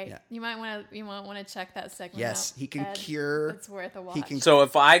pretty great. Yeah. You might want to check that segment Yes, out. he can Ed. cure. It's worth a watch. He can. So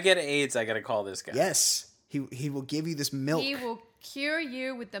if I get AIDS, I got to call this guy. Yes, he will give you this milk. He will cure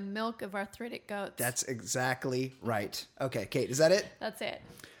you with the milk of arthritic goats. That's exactly right. Okay, Kate, is that it? That's it.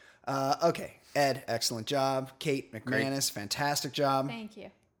 Okay, Ed, excellent job. Kate McManus, fantastic job. Thank you.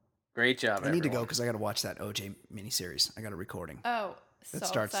 Great job. I need to go everyone. because I got to watch that OJ miniseries. I got a recording Oh, that so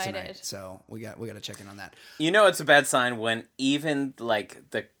starts excited. tonight, so we got to check in on that. You know it's a bad sign when even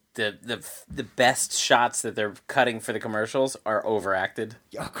like the the best shots that they're cutting for the commercials are overacted.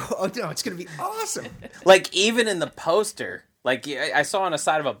 Oh no, it's gonna be awesome. Like even in the poster, like I saw on the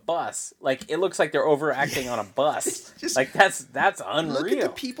side of a bus, like it looks like they're overacting on a bus. Just- like that's unreal. Look at the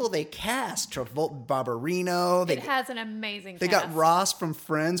people they cast: Travolta, Barbarino. It has an amazing They cast. got Ross from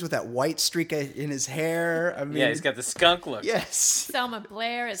Friends with that white streak in his hair. I mean, Yeah, he's got the skunk look. yes. Selma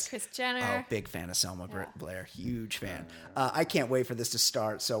Blair as Kris Jenner. Oh, big fan of Selma Blair. Huge fan. I can't wait for this to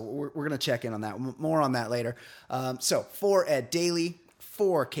start. So we're going to check in on that. More on that later. So for Ed Daly,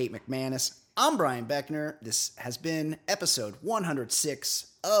 for Kate McManus, I'm Brian Beckner. This has been episode 106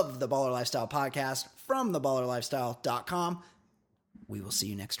 of the Baller Lifestyle Podcast from theballerlifestyle.com. We will see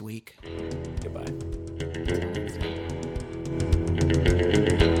you next week. Goodbye.